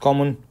الموست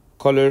كومن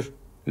color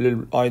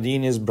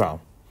للايودين is brown.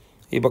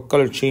 يبقى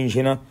الcolor change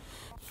هنا.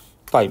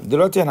 طيب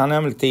دلوقتي احنا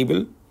هنعمل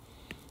تيبل،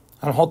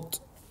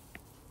 هنحط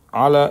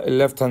على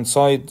الليفت هاند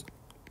سايد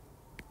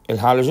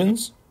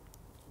الهالوجنز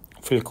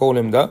في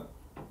الكولم ده.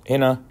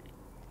 هنا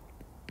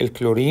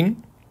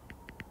الكلورين،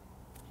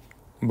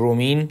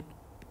 برومين،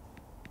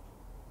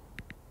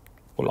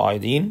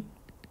 والايودين.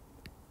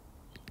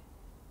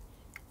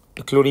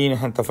 الكلورين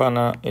احنا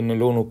اتفقنا ان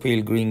لونه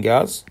pale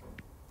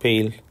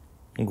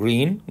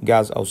green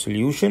gas او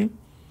solution.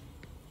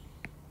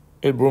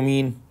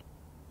 البرومين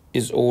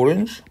is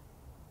orange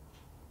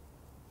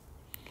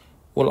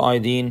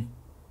والايودين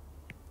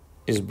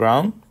is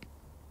brown.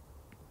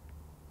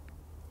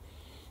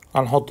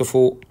 هنحط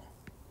فوق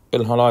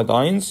الهالايد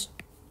اينز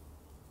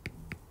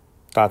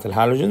بتاعت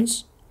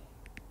الهالوجنز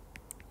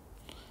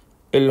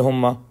اللي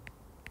هما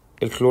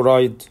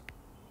الكلورايد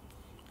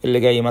اللي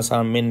جاي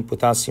مثلا من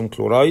بوتاسيوم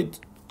كلورايد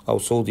او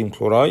صوديوم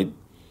كلورايد،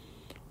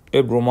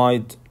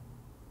 البرومايد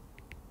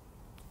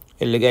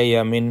اللي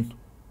جاية من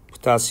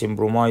بوتاسيوم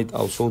برومايد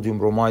او صوديوم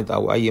برومايد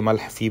او اي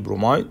ملح فيه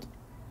برومايد،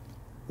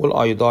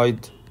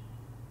 والايودايد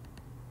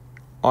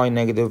اي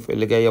نيجاتيف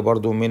اللي جاية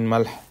برضو من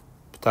ملح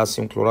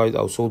بوتاسيوم كلورايد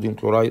او صوديوم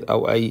كلورايد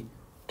او اي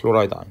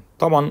كلورايد اين.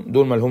 طبعا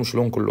دول ملهمش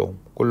لون،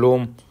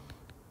 كلهم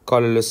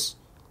colorless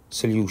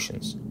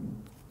solutions.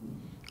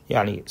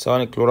 يعني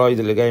سواء الكلورايد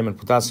اللي جاي من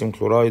البوتاسيوم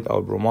كلورايد او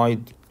البرومايد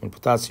من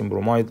البوتاسيوم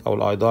برومايد او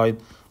الايودايد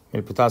من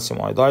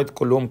البوتاسيوم ايودايد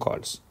كلهم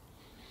colorless.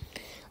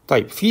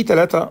 طيب في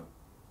 3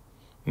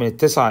 من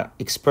ال9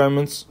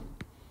 experiments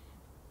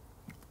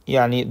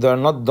يعني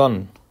they're not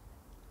done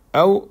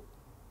او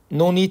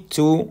no need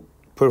to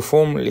perform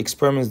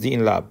الاكسبيرمنتس دي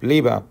in lab.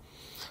 ليه بقى؟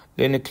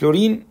 لأن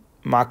الكلورين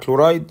مع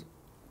كلورايد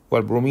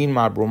والبرومين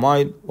مع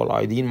البرومايد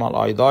والايودين مع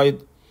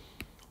الايودايد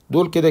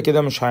دول كده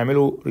كده مش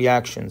هيعملوا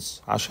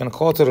رياكشنز عشان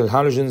خاطر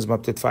الهالوجنز ما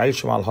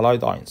بتتفاعلش مع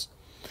الهالايد اينز.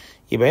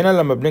 يبقى هنا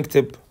لما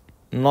بنكتب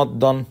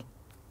not done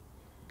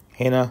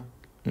هنا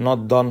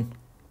not done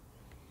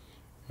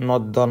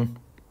not done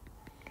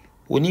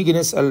ونيجي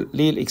نسأل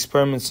ليه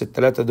الاكسبيرمنتس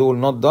التلاتة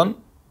دول not done،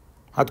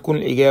 هتكون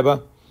الإجابة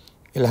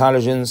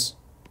الهالوجنز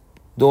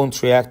don't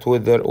react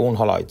with their own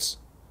halides.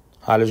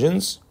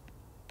 Halogens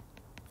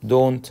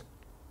don't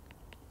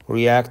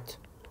react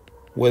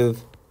with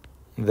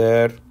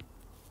their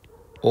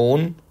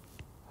own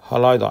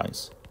halide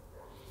ions.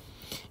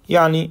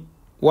 يعني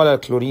ولا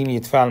الكلورين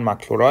يتفاعل مع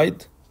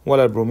كلورايد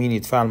ولا البرومين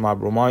يتفاعل مع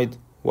برومايد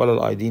ولا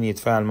الايودين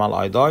يتفاعل مع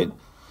الايودايد،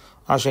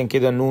 عشان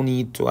كده no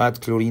need to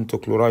add chlorine to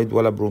chloride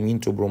ولا برومين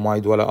to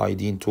bromide ولا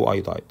ايودين to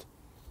iodide.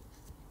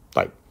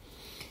 طيب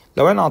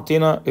لو احنا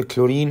عطينا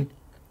الكلورين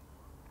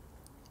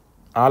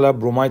على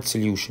برومايد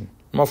solution،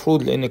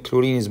 المفروض لان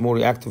الكلورين is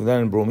more reactive than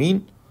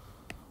البرومين،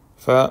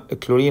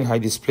 فالكلورين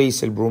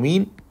هيديسبليس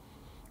البرومين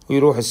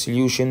ويروح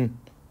السوليوشن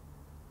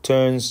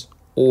turns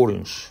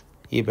orange.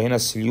 يبقى هنا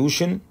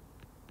السوليوشن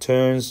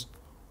turns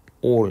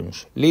orange.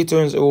 ليه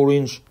turns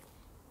orange؟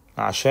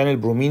 عشان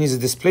البرومين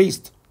is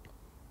displaced،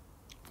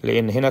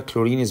 لأن هنا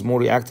كلورين is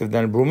more reactive than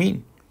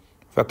البرومين،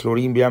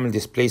 فكلورين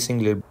بيعمل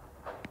displacing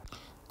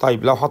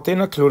طيب لو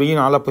حطينا كلورين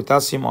على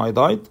بوتاسيوم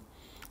ايودايد،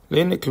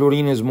 لأن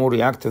كلورين is more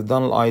reactive than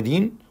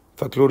الايودين،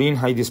 فكلورين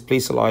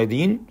هيديسبليس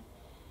الايودين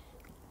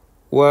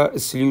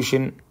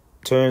والسوليوشن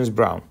turns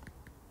brown.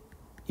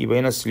 يبقى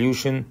هنا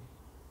السوليوشن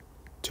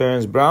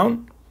turns brown،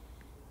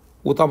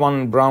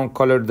 وطبعا البراون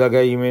color ده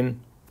جاي من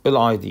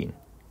الايودين.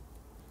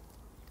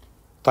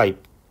 طيب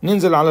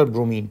ننزل على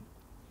البرومين.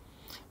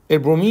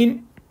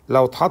 البرومين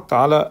لو اتحط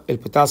على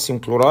البوتاسيوم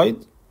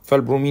كلورايد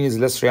فالبرومين is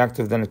less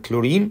reactive than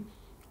الكلورين،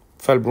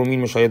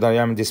 فالبرومين مش هيقدر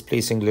يعمل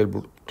displacing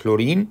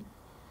للكلورين،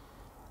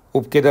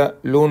 وبكده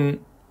لون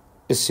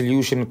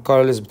السوليوشن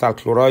الكارلس بتاع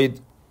الكلورايد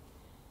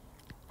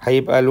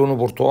هيبقى لونه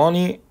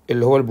برتقاني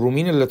اللي هو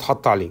البرومين اللي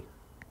اتحط عليه.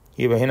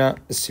 يبقى هنا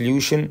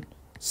السوليوشن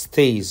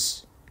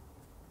stays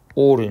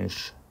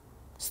orange.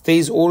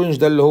 stays orange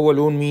ده اللي هو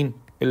لون مين؟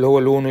 اللي هو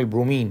لون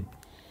البرومين.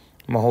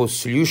 ما هو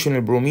السوليوشن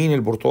البرومين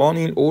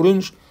البرتقاني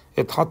الاورنج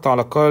اتحط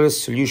على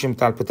كارلس سوليوشن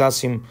بتاع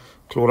البوتاسيوم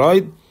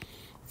كلورايد،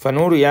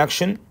 فنو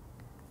رياكشن،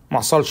 ما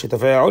حصلش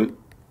تفاعل،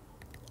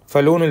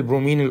 فلون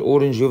البرومين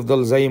الاورنج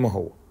يفضل زي ما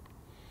هو.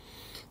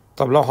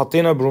 طب لو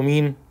حطينا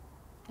برومين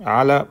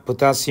على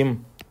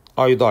بوتاسيوم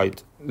ايودايد،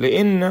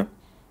 لان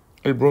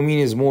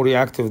البرومين is more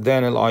reactive than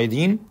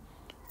الايودين،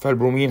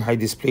 فالبرومين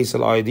هيديسبليس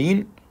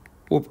الايودين،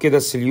 وبكده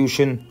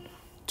السوليوشن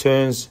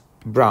turns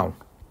brown.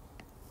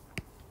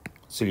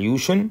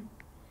 solution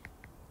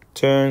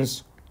turns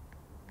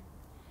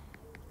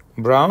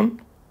brown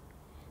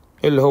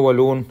اللي هو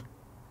لون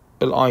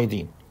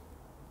الايودين.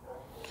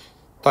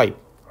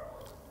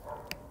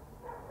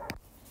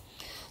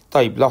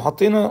 طيب لو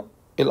حطينا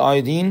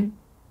الايودين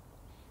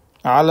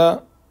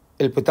على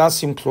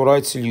البوتاسيوم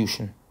كلورايد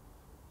solution،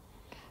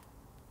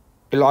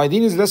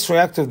 الايودين is less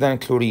reactive than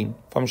الكلورين،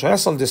 فمش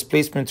هيحصل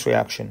displacement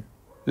reaction،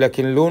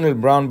 لكن لون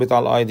البراون بتاع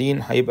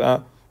الايودين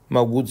هيبقى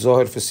موجود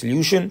ظاهر في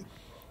السوليوشن،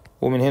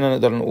 ومن هنا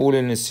نقدر نقول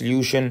ان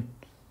السوليوشن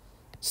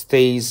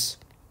stays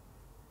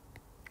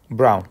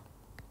brown.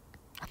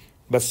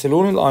 بس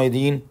لون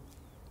الايودين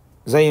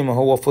زي ما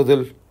هو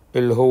فضل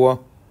اللي هو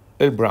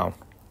البراون.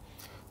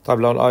 طب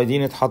لو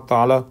الايودين اتحط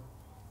على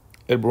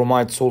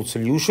البرومايد سولت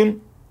solution،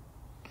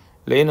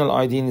 لان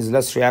الايودين is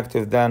less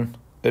reactive than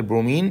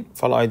البرومين،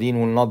 فالايودين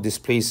will not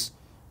displace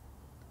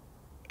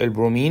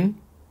البرومين،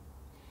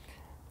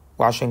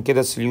 وعشان كده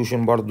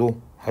السوليوشن برضو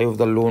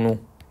هيفضل لونه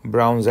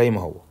براون زي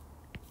ما هو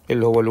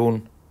اللي هو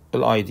لون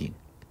الايودين.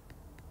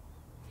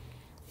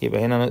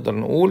 يبقى هنا نقدر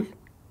نقول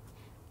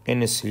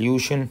ان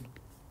السوليوشن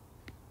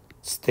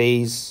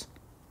stays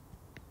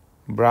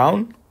brown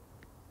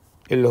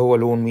اللي هو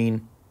لون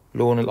مين؟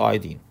 لون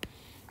الايودين.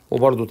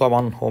 وبرضو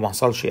طبعا هو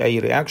محصلش اي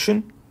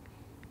رياكشن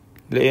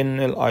لان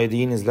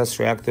الايودين is less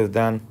reactive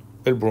than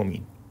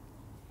البرومين.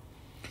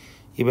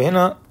 يبقى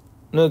هنا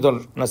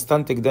نقدر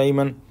نستنتج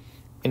دايما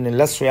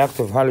ان less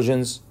reactive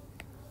halogens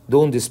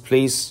don't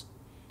displace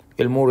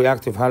the more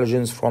reactive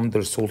halogens from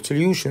their salt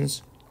solutions.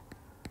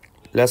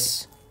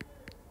 Less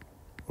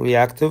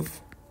reactive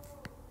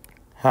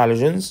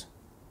halogens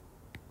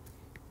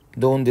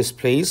don't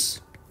displace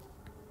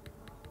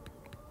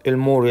the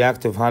more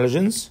reactive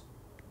halogens.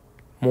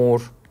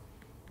 More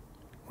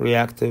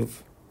reactive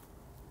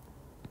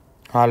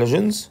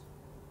halogens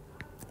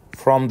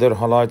from their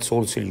halide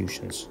salt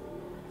solutions.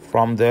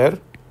 From their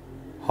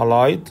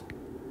halide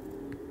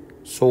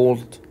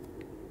salt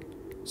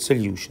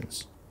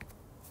solutions.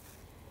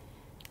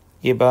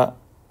 يبقى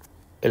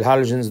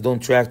الهالوجنز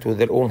don't react with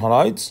their own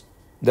halides،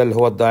 ده اللي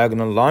هو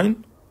diagonal line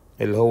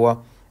اللي هو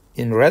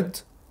in red،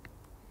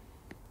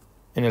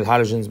 ان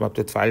الهالوجنز ما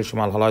بتتفاعلش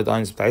مع الهالايد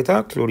اينز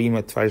بتاعتها، كلورين ما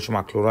بتتفاعلش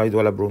مع كلورايد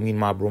ولا برومين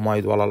مع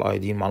برومايد ولا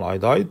الايودين مع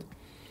الايودايد.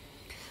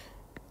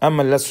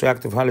 اما ال less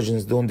reactive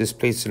halogens don't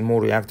displace the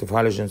more reactive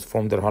halogens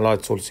from their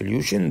halide salt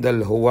solution. ده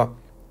اللي هو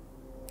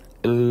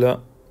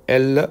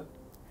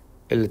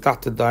اللي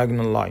تحت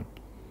الدايجونال لاين.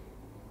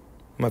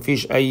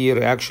 مفيش اي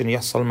رياكشن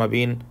يحصل ما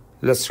بين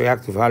less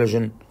reactive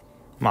halogen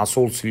مع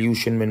salt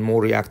solution من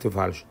more reactive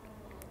halogen.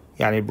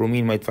 يعني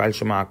البرومين ما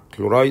يتفاعلش مع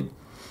كلورايد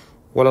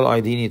ولا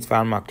الايودين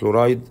يتفاعل مع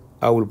كلورايد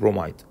او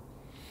البرومايد.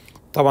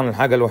 طبعا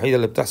الحاجة الوحيدة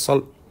اللي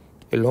بتحصل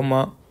اللي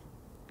هما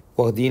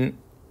واخدين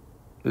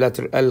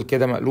لاتر ال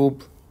كده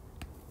مقلوب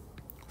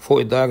فوق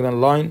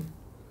الدايجونال لاين،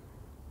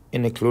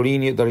 ان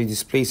كلورين يقدر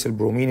يديسبليس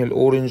البرومين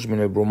الاورنج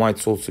من البرومايد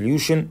سولت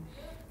سوليوشن،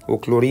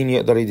 وكلورين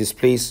يقدر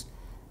يديسبليس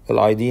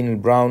الايودين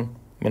البراون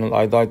من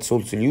الايودايد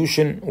سولت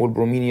سوليوشن،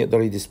 والبرومين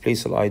يقدر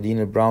يديسبليس الايودين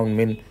البراون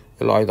من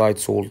الايودايد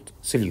سولت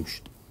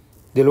سوليوشن.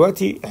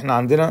 دلوقتي احنا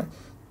عندنا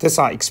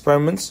 9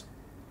 experiments.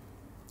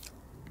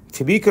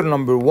 في بيكر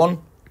نمبر 1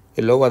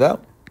 اللي هو ده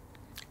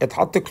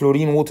اتحط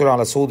كلورين ووتر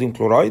على صوديوم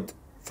كلورايد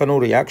فنو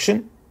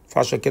رياكشن،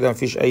 فعشان كده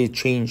مفيش اي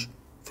تشينج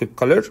في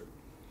الكالر.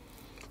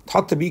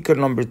 اتحط بيكر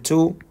نمبر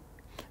 2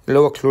 اللي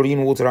هو كلورين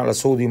ووتر على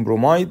صوديوم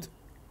برومايد،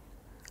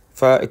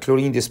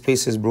 فالكلورين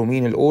ديسبليسز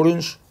برومين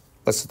الاورنج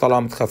بس طالعه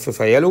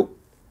متخففه يلو.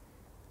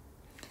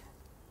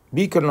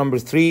 بيكر نمبر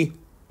 3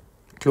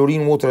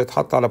 كلورين ووتر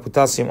اتحط على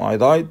بوتاسيوم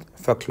ايودايد،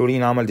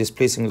 فكلورين عمل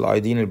ديسبليسنج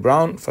الايودين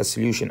البراون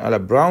فالسوليوشن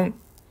قلب براون.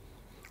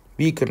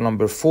 بيكر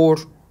نمبر 4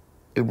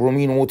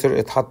 البرومين ووتر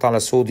اتحط على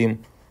صوديوم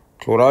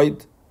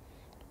كلورايد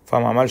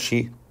فما عملش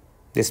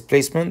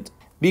ديسبليسمنت.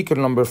 بيكر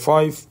نمبر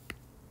 5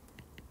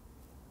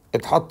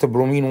 اتحط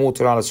برومين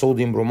ووتر على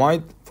صوديوم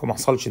برومايد فما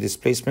حصلش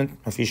ديسبليسمنت،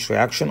 مفيش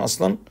رياكشن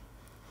اصلا،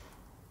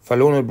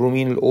 فلون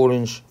البرومين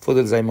الاورنج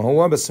فضل زي ما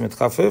هو بس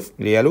متخفف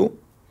ليالو.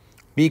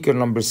 بيكر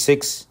نمبر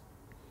 6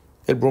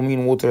 البرومين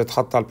ووتر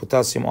اتحط على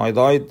البوتاسيوم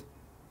ايودايد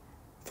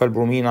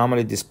فالبرومين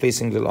عملت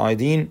ديسبليسنج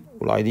للايودين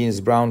والايودين از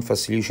براون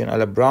فالسوليوشن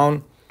قلب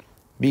براون.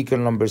 بيكر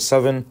نمبر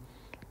 7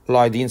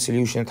 الايودين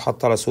سوليوشن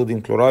اتحط على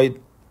صوديوم كلورايد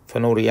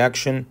فنو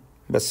رياكشن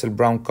بس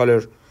البراون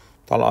كولر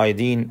بتاع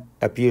الايودين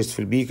appears في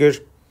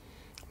البيكر.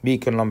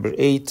 بيكر نمبر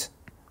 8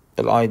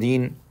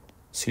 الايودين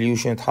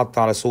سوليوشن اتحط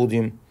على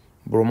صوديوم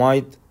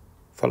برومايد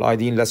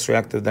فالايودين less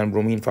reactive than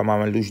برومين فما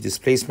عملوش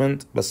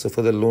displacement بس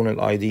فضل لون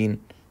الايودين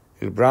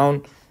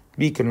البراون.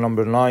 بيكر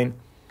نمبر 9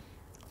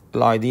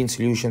 الايودين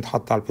سوليوشن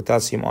اتحط على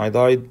البوتاسيوم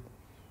ايودايد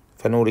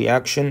فنو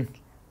رياكشن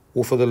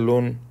وفضل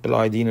لون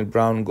الايودين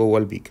البراون جوه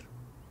البيكر.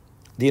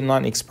 دي ال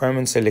 9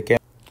 experiments اللي كان.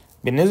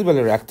 بالنسبة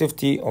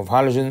للreactivity of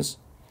halogens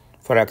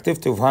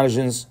فالreactivity of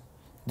halogens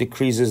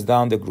decreases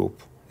down the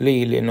group.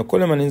 ليه؟ لأن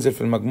كل ما ننزل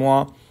في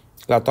المجموعة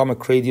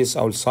الatomic radius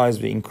أو السايز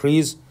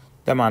increase،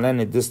 ده معناه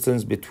إن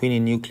distance between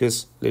the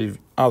nucleus لل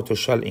outer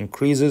shell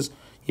increases،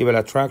 يبقى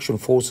ال attraction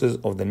forces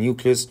of the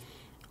nucleus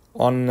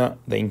on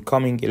the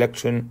incoming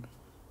electron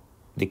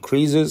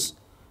decreases،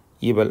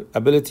 يبقى ال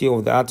ability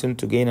of the atom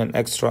to gain an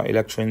extra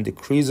electron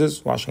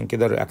decreases، وعشان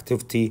كده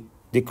reactivity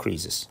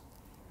decreases.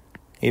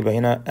 يبقى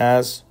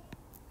هنا as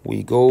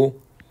we go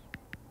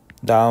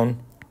down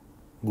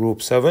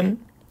group 7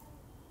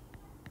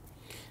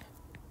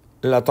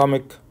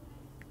 الatomic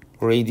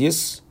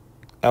radius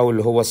أو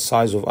اللي هو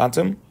size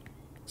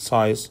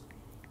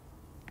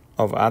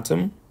of atom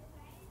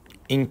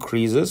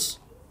increases،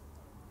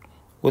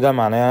 وده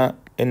معناه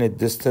إن ال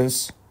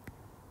distance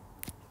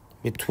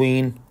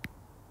between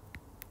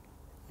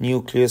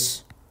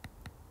nucleus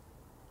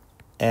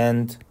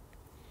and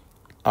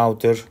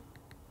outer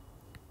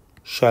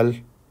shell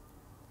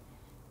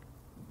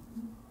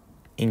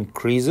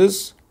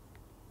increases،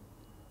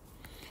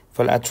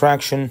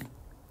 فالattraction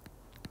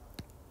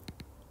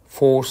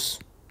force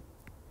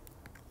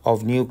of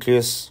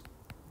nucleus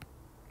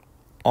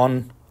on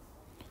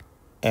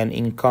an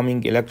incoming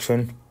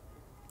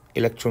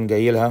electron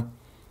جايلها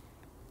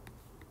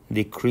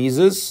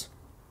decreases،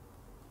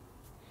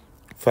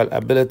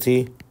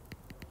 فالability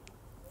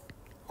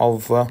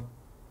of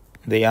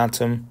the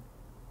atom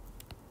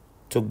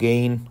to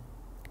gain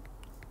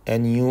a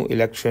new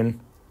electron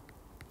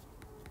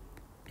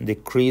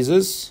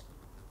decreases،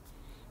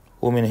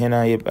 ومن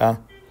هنا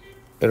يبقى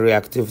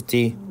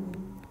الreactivity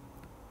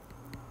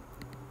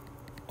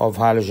of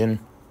halogen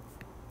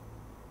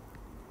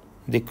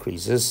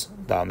decreases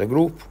down the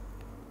group.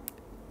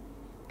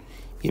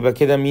 يبقى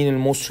كده مين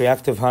ال most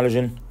reactive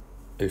halogen؟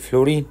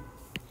 الفلورين.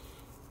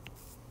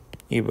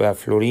 يبقى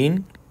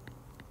fluorine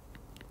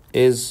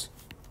is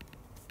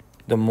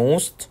the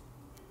most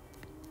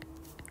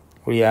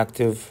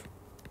reactive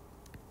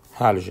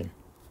halogen،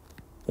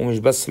 ومش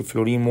بس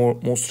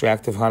الفلورين most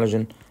reactive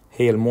halogen،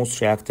 هي ال most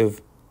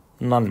reactive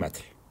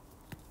non-metal.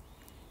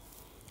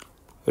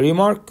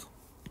 remark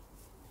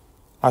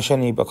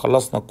عشان يبقى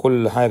خلصنا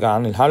كل حاجة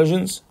عن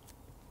الهالوجنز.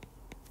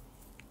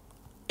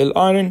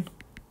 الايرون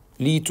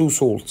ليه 2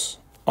 salts،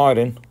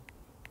 iron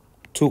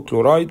 2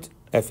 chloride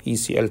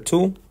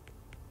FeCl2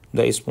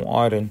 ده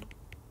اسمه iron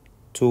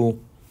 2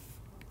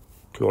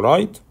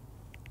 chloride،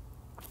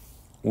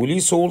 وليه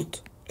salt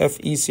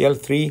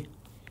FeCl3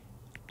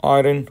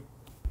 iron.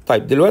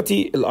 طيب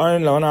دلوقتي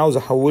الايرون لو انا عاوز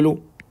احوله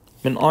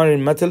من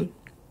iron metal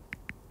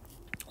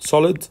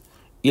solid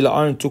الى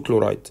ايرون 2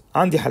 كلورايد،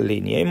 عندي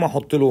حلين، يا اما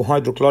احط له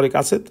هيدروكلوريك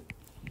اسيد،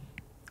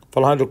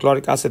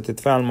 فالهيدروكلوريك اسيد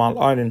تتفاعل مع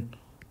الايرون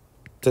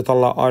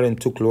تطلع ايرون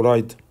 2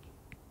 كلورايد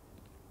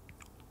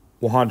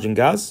وهيدروجين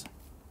جاز،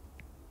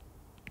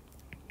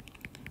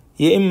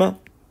 يا اما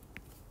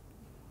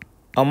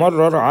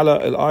امرر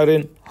على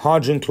الايرون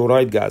هيدروجين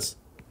كلورايد جاز،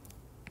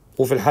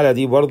 وفي الحالة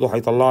دي برضو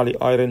هيطلع لي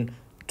ايرون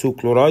 2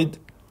 كلورايد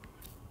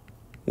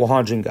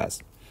وهيدروجين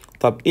جاز.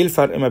 طب ايه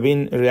الفرق ما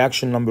بين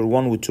الرياكشن نمبر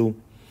 1 و 2؟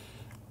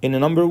 ان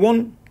نمبر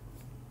 1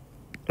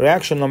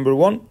 رياكشن نمبر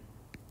 1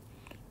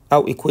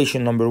 او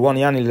ايكويشن نمبر 1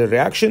 يعني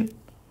للرياكشن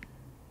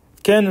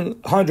كان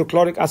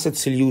الهيدروكلوريك اسيد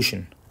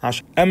سوليوشن،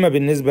 اما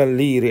بالنسبة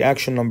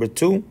لرياكشن نمبر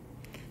 2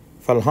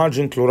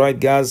 فالهيدروجين كلورايد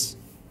جاز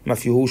ما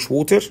فيهوش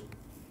ووتر،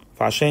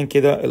 فعشان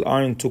كده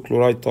الايرون 2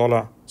 كلورايد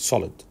طالع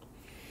سوليد.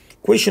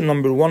 equation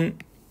نمبر 1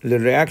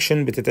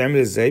 للرياكشن بتتعمل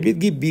ازاي؟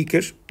 بتجيب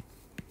بيكر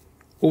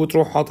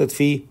وبتروح حاطط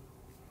فيه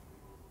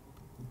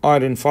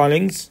ايرون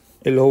فايلينجز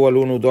اللي هو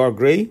لونه دارك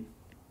جراي،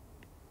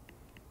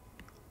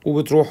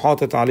 وبتروح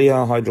حاطط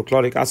عليها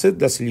هيدروكلوريك اسيد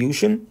ده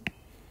سوليوشن،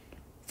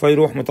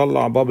 فيروح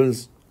مطلع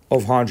بابلز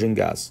اوف هيدروجين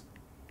جاز.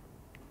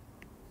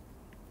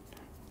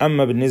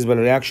 اما بالنسبه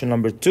للرياكشن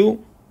نمبر 2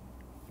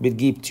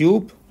 بتجيب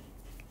تيوب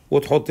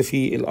وتحط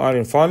فيه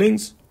الايرون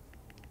فايلينجز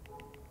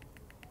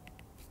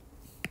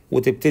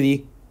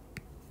وتبتدي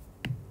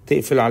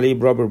تقفل عليه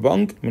برابر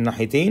بانج من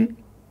ناحيتين،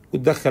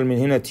 وتدخل من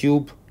هنا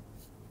تيوب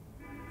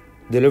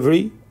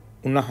ديليفري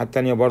والناحية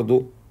التانية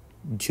برضو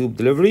تيوب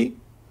ديليفري،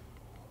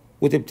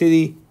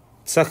 وتبتدي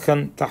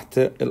تسخن تحت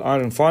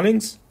الايرون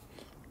فايلينجز،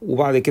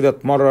 وبعد كده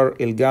تمرر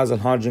الجاز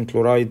الهيدروجين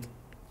كلورايد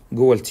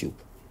جوه التيوب.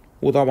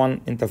 وطبعا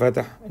انت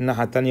فاتح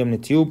الناحية التانية من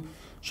التيوب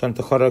عشان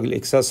تخرج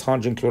الاكساس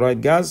هيدروجين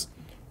كلورايد جاز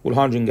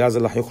والهيدروجين جاز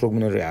اللي هيخرج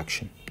من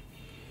الرياكشن.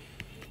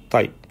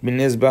 طيب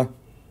بالنسبة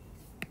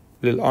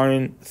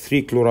للايرون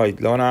 3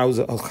 كلورايد، لو انا عاوز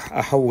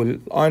احول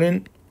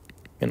الايرون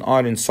من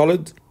ايرون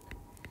سوليد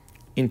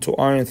into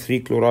iron 3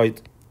 كلورايد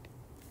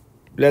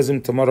لازم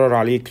تمرر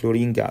عليه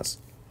كلورين جاز،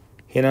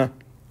 هنا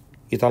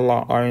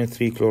يطلع iron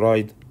 3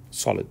 كلورايد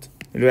solid.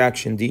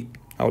 الرياكشن دي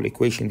او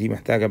الايكويشن دي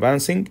محتاجة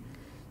بالانسنج،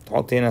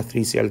 تحط هنا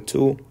 3Cl2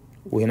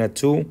 وهنا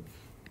 2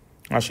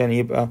 عشان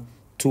يبقى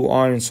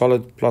 2 iron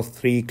solid plus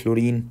 3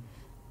 chlorine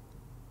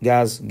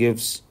gas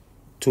gives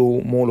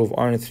 2 mole of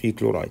iron 3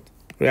 chloride.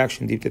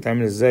 الرياكشن دي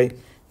بتتعمل ازاي؟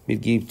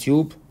 بتجيب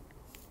تيوب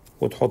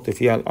وتحط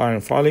فيها الايرون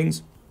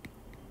فايلينجز،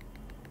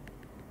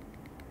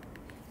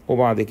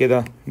 وبعد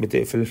كده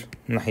بتقفل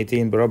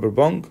ناحيتين برابر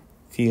بانج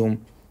فيهم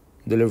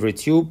ديليفري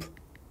تيوب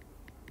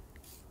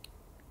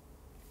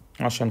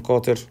عشان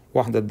خاطر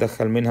واحدة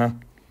تدخل منها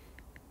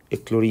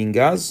الكلورين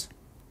جاز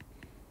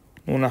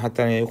والناحية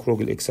التانية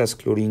يخرج الاكساس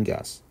كلورين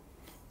جاز،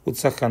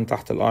 وتسخن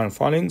تحت الايرون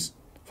فايلينجز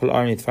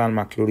فالايرون يتفاعل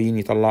مع كلورين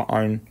يطلع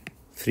ايرون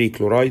 3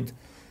 كلورايد،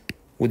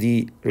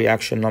 ودي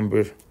رياكشن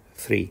نمبر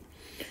 3.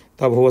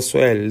 طب هو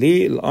السؤال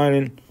ليه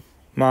الايرون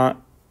مع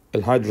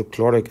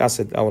الهيدروكلوريك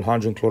اسيد او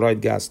الهيدروجين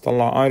كلورايد جاز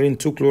طلع ايرون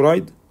 2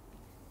 كلورايد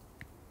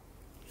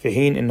في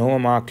حين ان هو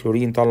مع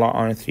كلورين طلع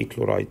ايرون 3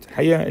 كلورايد؟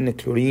 الحقيقة ان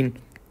الكلورين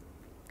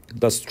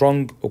ده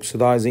strong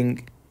oxidizing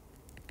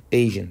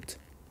agent،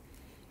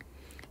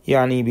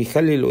 يعني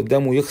بيخلي اللي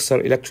قدامه يخسر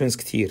الكترونز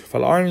كتير،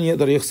 فالايرون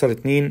يقدر يخسر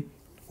 2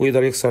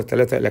 ويقدر يخسر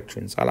 3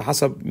 الكترونز على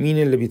حسب مين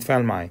اللي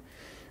بيتفاعل معاه،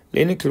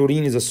 لان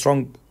الكلورين is a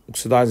strong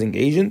oxidizing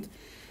agent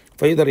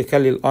فيقدر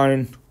يخلي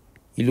الايرون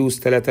يلوز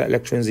 3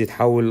 الكترونز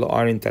يتحول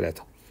لايرون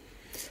 3.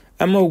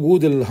 اما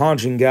وجود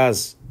الهيدروجين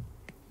جاز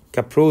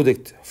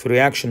كبرودكت في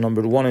رياكشن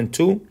نمبر 1 and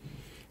 2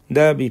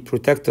 ده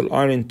بيبروتكت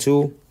الايرون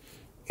 2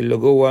 اللي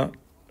جوه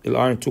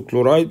الايرون 2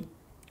 كلورايد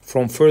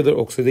from further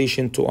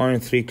oxidation to iron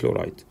 3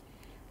 chloride،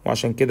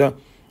 وعشان كده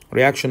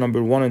reaction number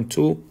 1 and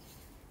 2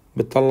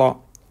 بتطلع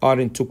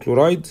iron 2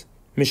 chloride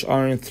مش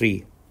iron 3،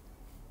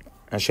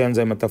 عشان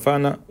زي ما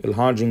اتفقنا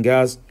الهيدروجين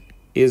جاز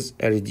is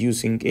a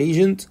reducing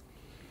agent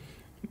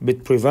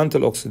بت prevent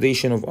the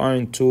oxidation of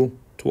iron 2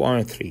 to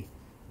iron 3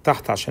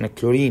 تحت، عشان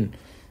الكلورين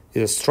is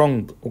a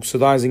strong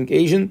oxidizing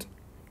agent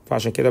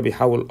فعشان كده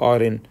بيحول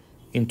iron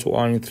into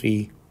iron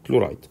 3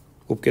 chloride.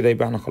 وبكده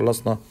يبقى احنا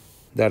خلصنا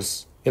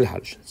درس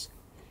الهالوجنز.